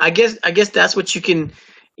 so I guess that's what you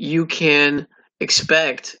can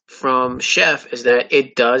expect from Chef, is that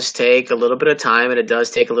it does take a little bit of time and it does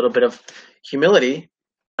take a little bit of humility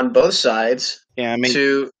on both sides. Yeah, I mean,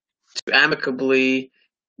 to amicably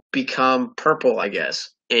become purple, I guess,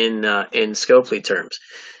 in Scopely terms,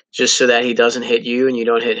 just so that he doesn't hit you and you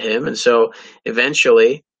don't hit him. And so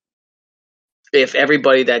eventually, if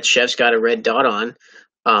everybody that Chef's got a red dot on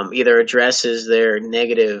either addresses their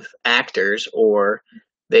negative actors or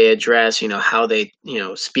they address, how they,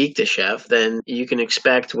 speak to Chef, then you can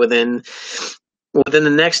expect within the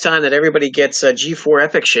next time that everybody gets G4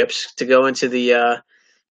 epic ships to go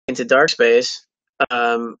into dark space,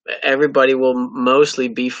 everybody will mostly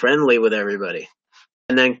be friendly with everybody.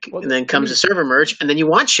 And then comes the server merge, and then you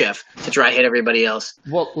want Chef to dry hit everybody else.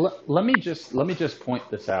 Well, let me just point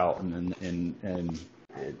this out, and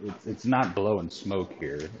it's not blowing smoke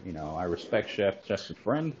here. I respect Chef. Chef's a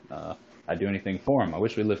friend. I'd do anything for him. I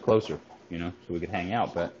wish we lived closer, so we could hang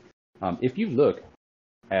out. But if you look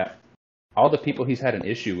at all the people he's had an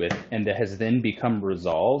issue with, and that has then become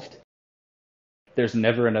resolved, there's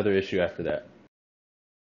never another issue after that.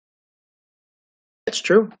 That's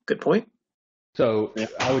true. Good point. So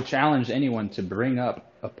I would challenge anyone to bring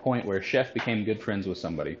up a point where Chef became good friends with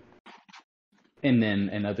somebody, and then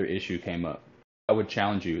another issue came up. I would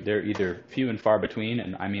challenge you. They're either few and far between,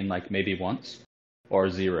 and I mean like maybe once, or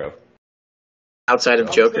zero. Outside of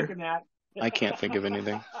Joker? I can't think of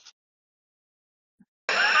anything.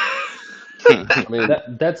 I mean,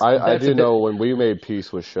 that's I do know when we made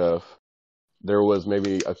peace with Chef, there was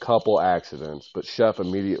maybe a couple accidents, but Chef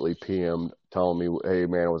immediately PM'd telling me, hey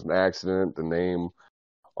man, it was an accident. The name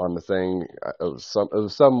on the thing, it was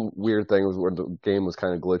some weird thing where the game was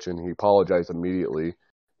kind of glitching. He apologized immediately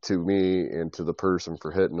to me and to the person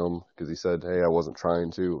for hitting him because he said, hey, I wasn't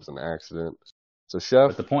trying to. It was an accident. So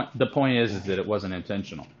Chef... But the point is that it wasn't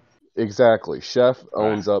intentional. Exactly. Chef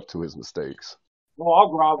owns up to his mistakes. Well, I'll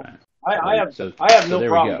grovel. I have no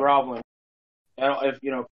problem groveling.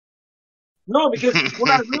 No, because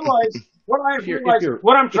what what I if you're realized,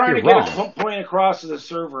 what I'm trying to you're get wrong. a point across to the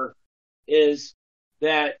server is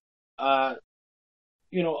that,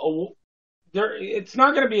 it's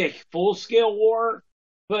not going to be a full scale war,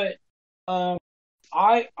 but I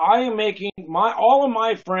am making all of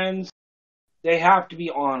my friends, they have to be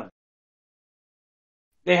honest.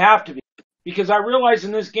 They have to be, because I realize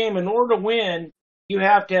in this game, in order to win, you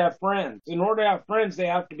have to have friends. In order to have friends, they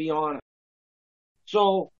have to be honest.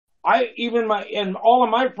 So and all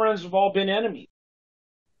of my friends have all been enemies.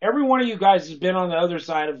 Every one of you guys has been on the other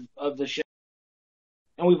side of the ship.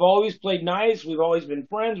 And we've always played nice. We've always been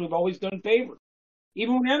friends. We've always done favors.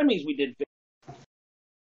 Even when enemies, we did favors.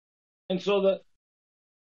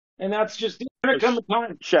 And that's just going to come a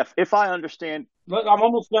time. Chef, if I understand, Look, I'm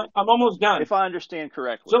almost done. if I understand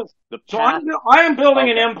correctly, I am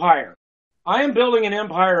building an empire. I am building an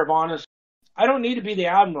empire of honesty. I don't need to be the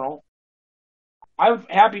admiral. I'm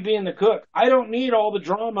happy being the cook. I don't need all the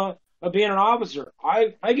drama of being an officer.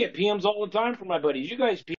 I get PMs all the time from my buddies. You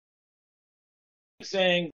guys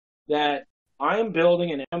saying that I am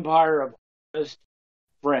building an empire of honest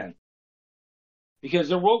friends. Because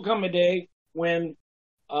there will come a day when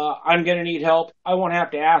I'm going to need help. I won't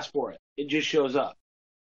have to ask for it. It just shows up.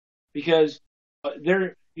 Because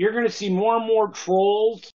you're going to see more and more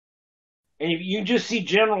trolls, and you just see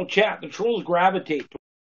general chat. The trolls gravitate.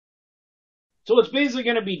 So it's basically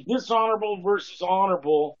going to be dishonorable versus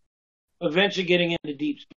honorable, eventually getting into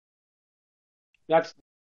deep space.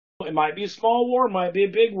 It might be a small war, it might be a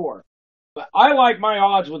big war. But I like my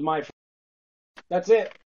odds with my friends. That's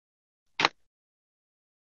it.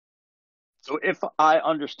 So if I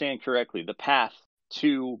understand correctly, the path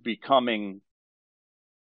to becoming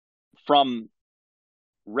from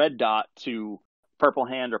red dot to purple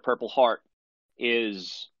hand or purple heart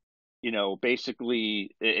is,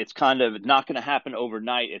 basically it's kind of not going to happen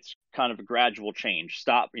overnight. It's kind of a gradual change.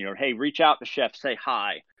 Stop, hey, reach out to Chef, say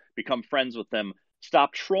hi, become friends with them,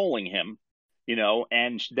 stop trolling him,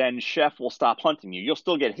 and then Chef will stop hunting you. You'll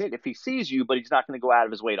still get hit if he sees you, but he's not going to go out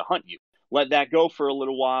of his way to hunt you. Let that go for a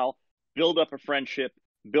little while, build up a friendship,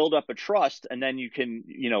 build up a trust, and then you can,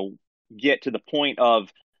 get to the point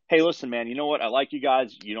of, hey, listen, man, you know what? I like you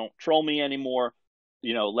guys. You don't troll me anymore.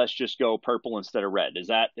 Let's just go purple instead of red. Is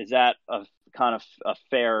that a kind of a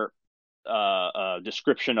fair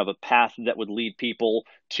description of a path that would lead people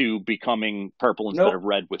to becoming purple instead of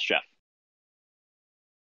red with Chef?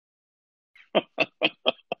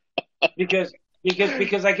 Because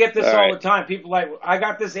I get this all the time. People I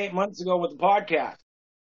got this 8 months ago with the podcast.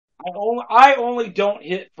 I only don't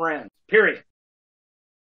hit friends. Period.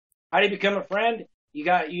 How do you become a friend?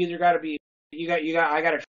 I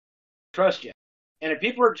gotta trust you. And if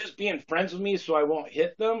people are just being friends with me so I won't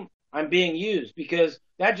hit them, I'm being used, because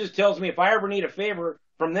that just tells me if I ever need a favor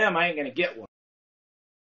from them, I ain't gonna get one.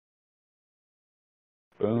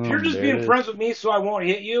 Boom, if you're just being friends with me so I won't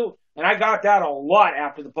hit you, and I got that a lot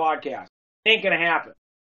after the podcast, it ain't gonna happen.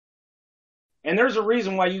 And there's a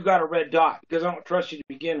reason why you got a red dot, because I don't trust you to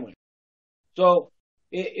begin with. So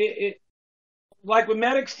it like with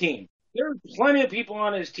Medic's team, there are plenty of people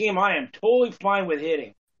on his team I am totally fine with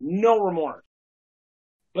hitting. No remorse.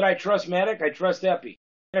 But I trust Medic, I trust Epi,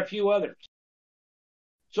 and a few others.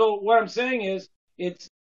 So what I'm saying is, it's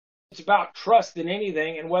about trust than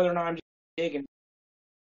anything, and whether or not I'm just taking.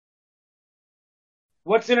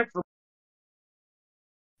 What's in it for?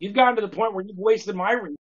 You've gotten to the point where you've wasted my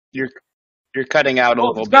resources. You're cutting out a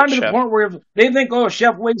little bit, It's gotten to Chef. the point where they think, oh,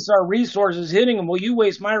 Chef wastes our resources hitting him. Well, you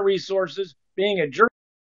waste my resources being a jerk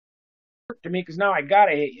to me, because now I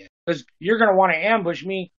gotta hit you, because you're gonna want to ambush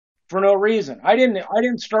me for no reason. I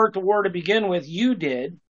didn't start the war to begin with. You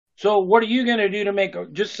did. So what are you gonna do to make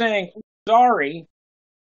just saying sorry?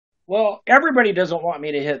 Well, everybody doesn't want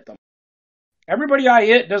me to hit them. Everybody I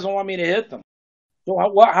hit doesn't want me to hit them. So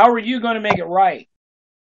how are you going to make it right?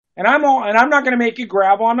 And I'm not going to make you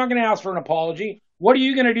gravel. I'm not going to ask for an apology. What are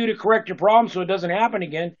you going to do to correct your problem so it doesn't happen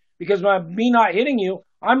again? Because by me not hitting you,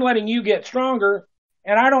 I'm letting you get stronger,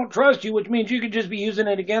 and I don't trust you, which means you could just be using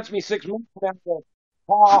it against me 6 months from now.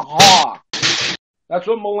 Ha ha. That's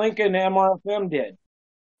what Malinka and MRFM did.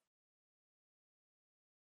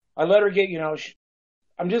 I let her get,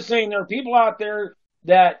 I'm just saying there are people out there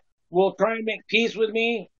that will try and make peace with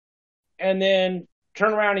me and then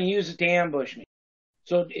turn around and use it to ambush me.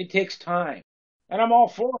 So it takes time. And I'm all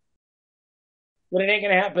for it. But it ain't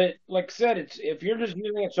going to happen. But like I said, if you're just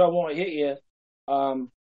using it so I won't hit you, then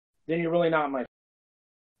you're really not my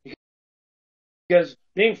friend. Because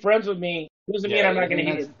being friends with me doesn't mean I'm not going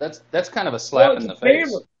to hit you. That's kind of a slap in the face.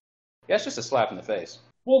 Favor. That's just a slap in the face.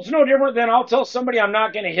 Well, it's no different than I'll tell somebody I'm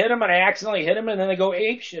not going to hit them, and I accidentally hit them, and then they go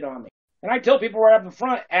ape shit on me. And I tell people right up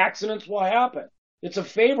front, accidents will happen. It's a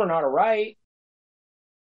favor, not a right.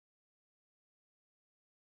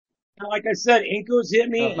 And like I said, Inco's hit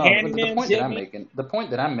me, No, the Handyman's point that hit I'm me. making, the point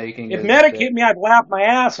that I'm making If is Medic that, hit me, I'd laugh my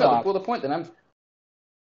ass off. well, the point that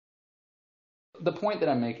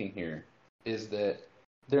I'm making here is that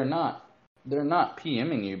they're not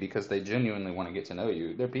PMing you because they genuinely want to get to know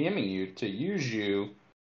you. They're PMing you to use you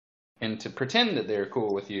and to pretend that they're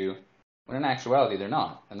cool with you, when in actuality they're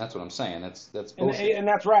not. And that's what I'm saying. That's bullshit. And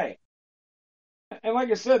that's right. And like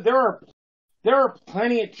I said, there are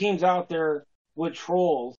plenty of teams out there with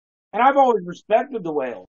trolls, and I've always respected the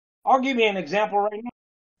whales. I'll give you an example right now.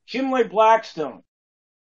 Chimley Blackstone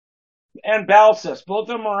and Balsas, both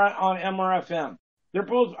of them are on MRFM.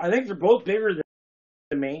 I think they're both bigger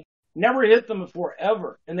than me. Never hit them before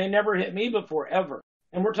ever, and they never hit me before ever.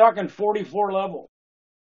 And we're talking 44 level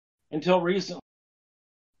until recently.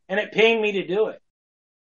 And it pained me to do it.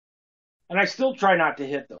 And I still try not to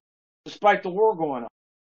hit them, despite the war going on.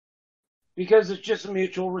 Because it's just a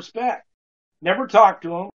mutual respect. Never talk to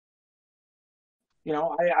them. You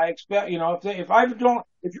know, I expect, you know, if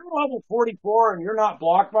you're level 44 and you're not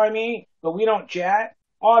blocked by me, but we don't chat,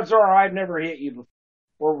 odds are I've never hit you before,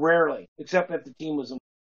 or rarely, except that the team was in.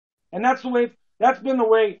 And that's been the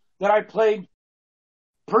way that I played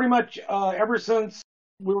pretty much ever since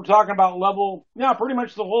we were talking about pretty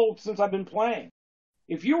much since I've been playing.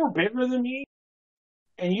 If you were bigger than me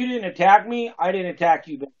and you didn't attack me, I didn't attack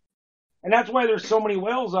you back. And that's why there's so many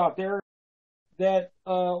whales out there that,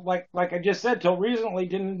 like I just said, till recently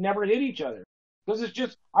never hit each other. Because it's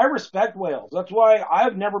just, I respect whales. That's why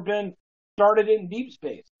I've never been started in deep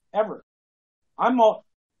space, ever. I'm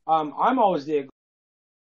always the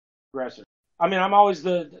aggressor. I mean, I'm always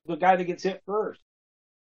the guy that gets hit first.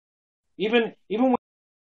 Even when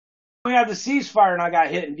we had the ceasefire and I got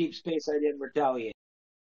hit in deep space, I didn't retaliate.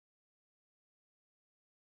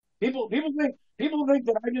 People think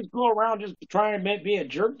that I just go around just trying to be a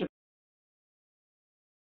jerk to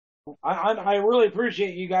people. I really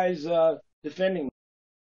appreciate you guys defending me.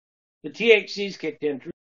 The THC's kicked in.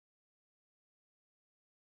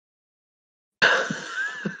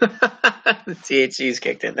 The THC's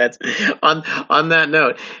kicked in. That's on that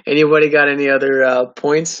note. Anybody got any other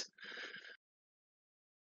points?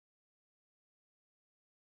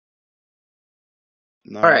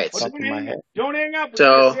 No, All right. top of my head. Don't hang up. We're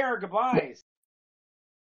So- gonna say our goodbyes.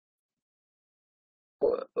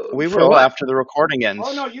 We For will what? after the recording ends.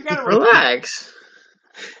 Oh no, you gotta Relax.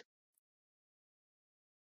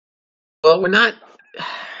 Well, we're not.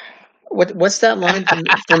 What's that line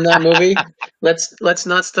from that movie? Let's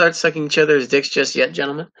not start sucking each other's dicks just yet,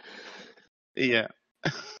 gentlemen. Yeah,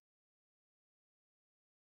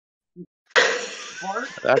 Bart?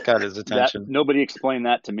 that got his attention. Nobody explained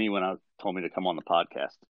that to me when I told me to come on the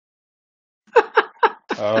podcast.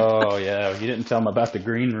 Oh yeah, you didn't tell them about the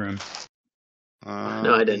green room.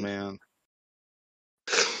 No, I didn't. Man.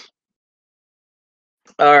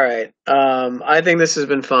 All right. I think this has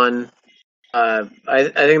been fun. I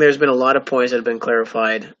think there's been a lot of points that have been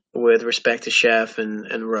clarified with respect to Chef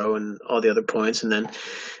and Roe and all the other points, and then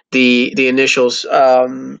the initials.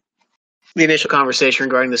 The initial conversation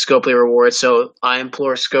regarding the Scopely reward. So I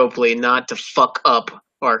implore Scopely not to fuck up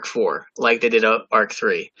Arc 4 like they did Arc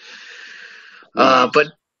 3.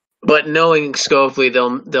 But knowing Scopely,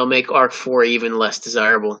 they'll make Arc 4 even less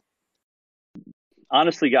desirable.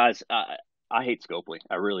 Honestly, guys, I hate Scopely.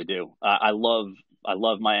 I really do. I love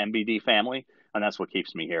my MBD family, and that's what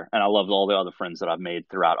keeps me here. And I love all the other friends that I've made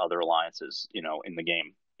throughout other alliances, in the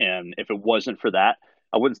game. And if it wasn't for that,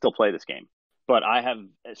 I wouldn't still play this game. But I have,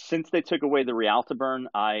 since they took away the Rialta burn,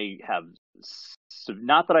 I have,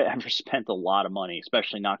 not that I ever spent a lot of money,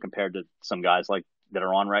 especially not compared to some guys like that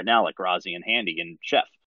are on right now, like Grazi and Handy and Chef.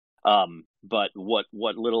 But what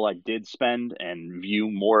little I did spend and view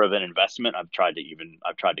more of an investment, I've tried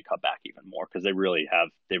to cut back even more because they've really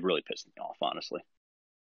pissed me off, honestly.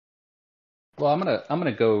 Well, I'm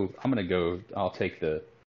gonna go. I'll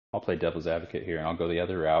play devil's advocate here, and I'll go the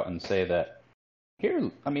other route and say that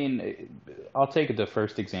here. I mean, I'll take the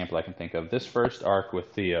first example I can think of. This first arc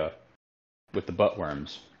with the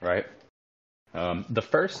buttworms, right? The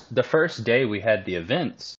first day we had the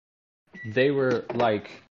events, they were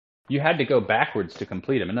like, you had to go backwards to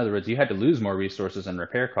complete them. In other words, you had to lose more resources and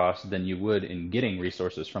repair costs than you would in getting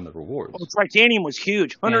resources from the rewards. Well, Titanium was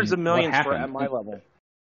huge, hundreds And of millions what for at happened? my level.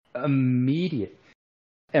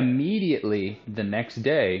 Immediately the next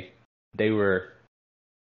day, they were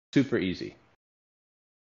super easy.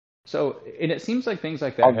 So, and it seems like things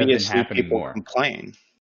like that Obviously, have been happening people more. complain.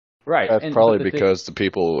 Right. That's and- probably but the thing- because the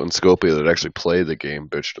people in Scopia that actually play the game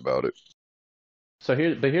bitched about it. So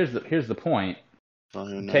here's the point. Well,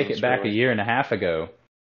 who Take knows, it back really? a year and a half ago,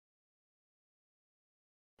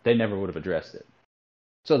 they never would have addressed it.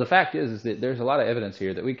 So the fact is that there's a lot of evidence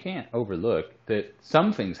here that we can't overlook that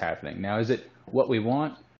something's happening. Now, is it what we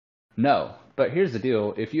want? No. But here's the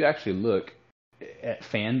deal. If you actually look at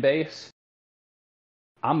fan base,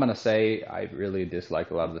 I'm going to say I really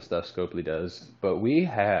dislike a lot of the stuff Scopely does, but we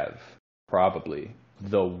have probably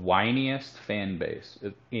the whiniest fan base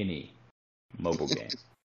of any mobile game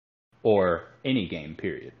or any game,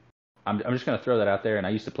 period. I'm just going to throw that out there, and I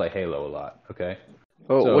used to play Halo a lot, okay?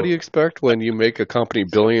 Oh, So- what do you expect when you make a company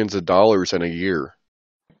billions of dollars in a year?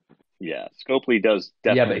 Yeah, Scopely does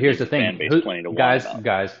definitely. Yeah, but here's the give thing. fan base plenty to whine guys,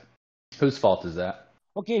 about. whose fault is that?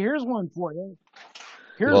 Okay, here's one for you.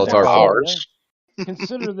 Here's Well, it's one our for fault. you.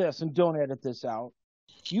 Consider this, and don't edit this out.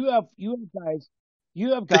 You have guys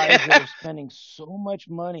that are spending so much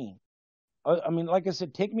money. I mean, like I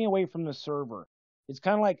said, take me away from the server. It's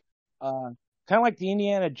kind of like the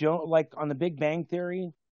Indiana Jones, like on The Big Bang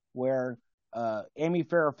Theory, where Amy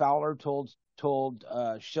Farrah Fowler told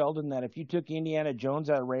Sheldon that if you took Indiana Jones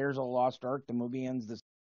out of Raiders of the Lost Ark, the movie ends this.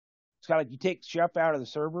 It's kind of like you take Chef out of the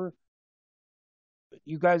server.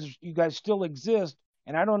 You guys still exist,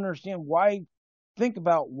 and I don't understand why. Think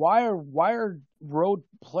about why are road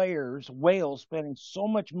players, whales, spending so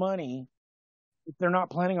much money if they're not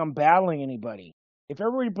planning on battling anybody? If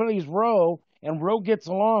everybody plays row and row gets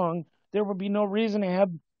along, there would be no reason to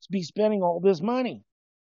be spending all this money.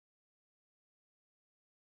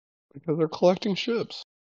 Because they're collecting ships.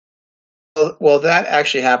 Well, that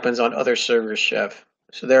actually happens on other servers, Chef.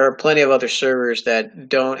 So there are plenty of other servers that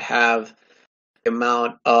don't have the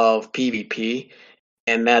amount of PvP,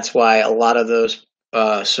 and that's why a lot of those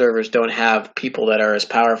servers don't have people that are as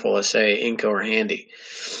powerful as, say, Inco or Handy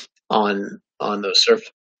on those servers.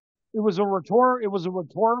 It was a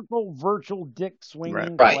rhetorical virtual dick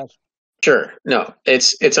swinging Right. question. Sure, no,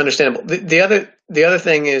 it's understandable. The other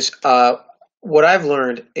thing is, what I've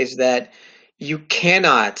learned is that you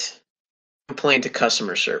cannot complain to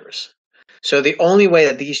customer service. So the only way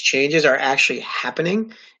that these changes are actually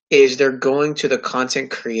happening is they're going to the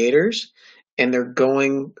content creators, and they're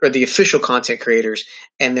going, or the official content creators,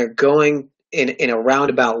 and they're going in a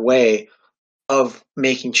roundabout way of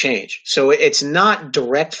making change. So it's not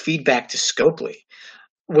direct feedback to Scopely,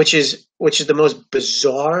 which is the most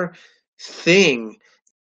bizarre thing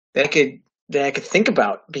that I could think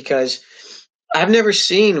about, because I've never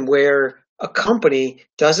seen where a company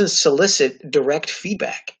doesn't solicit direct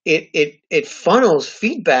feedback. It funnels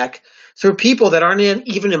feedback through people that aren't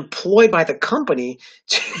even employed by the company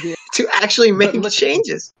to actually make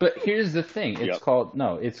changes. But here's the thing. It's called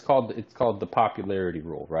the popularity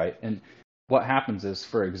rule, right? And what happens is,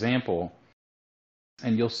 for example,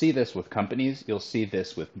 and you'll see this with companies, you'll see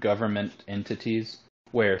this with government entities,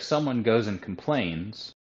 where someone goes and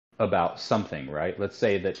complains about something, right? Let's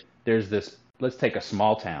say that let's take a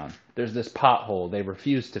small town. There's this pothole they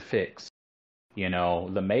refuse to fix. You know,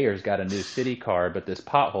 the mayor's got a new city card, but this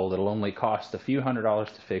pothole that'll only cost a few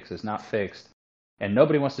 $100s to fix is not fixed. And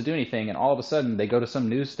nobody wants to do anything, and all of a sudden they go to some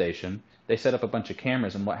news station, they set up a bunch of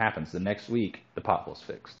cameras, and what happens? The next week, the pothole's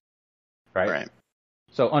fixed. Right?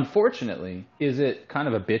 So unfortunately, is it kind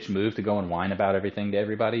of a bitch move to go and whine about everything to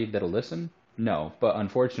everybody that'll listen? No. But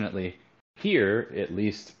unfortunately, here, at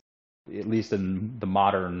least in the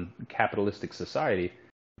modern capitalistic society,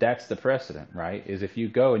 that's the precedent, right? Is if you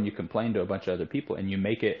go and you complain to a bunch of other people and you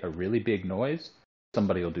make it a really big noise,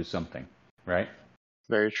 somebody will do something, right?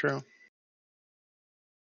 Very true.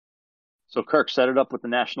 So Kirk, set it up with the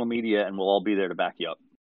national media, and we'll all be there to back you up.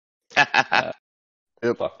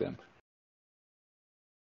 Fuck them.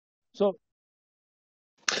 So,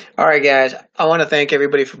 all right, guys, I want to thank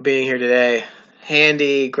everybody for being here today.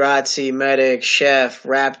 Handy, Grazi, Medic, Chef,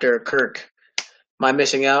 Raptor, Kirk. Am I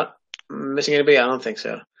missing out? Missing anybody? I don't think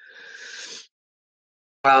so.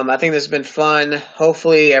 I think this has been fun.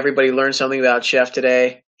 Hopefully, everybody learned something about Chef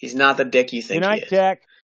today. He's not the dick you think good night, he is. Jack.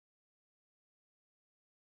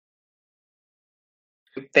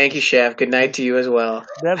 Thank you, Chef. Good night to you as well.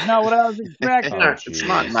 That's not what I was expecting.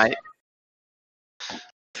 Come on, mate.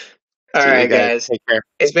 All right, guys. Take care.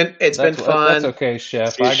 It's been fun. That's okay,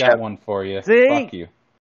 Chef. See you, I got Chef. one for you. See? Fuck you.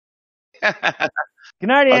 Good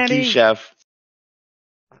night, Fuck Andy. you, Chef.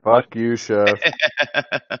 Fuck you, Chef.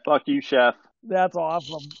 Fuck you, Chef. That's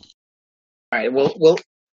awesome. All right, we'll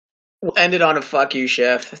end it on a fuck you,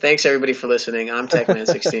 Chef. Thanks everybody for listening. I'm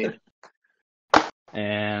Techman16.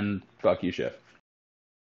 And fuck you, Chef.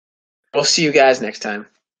 We'll see you guys next time.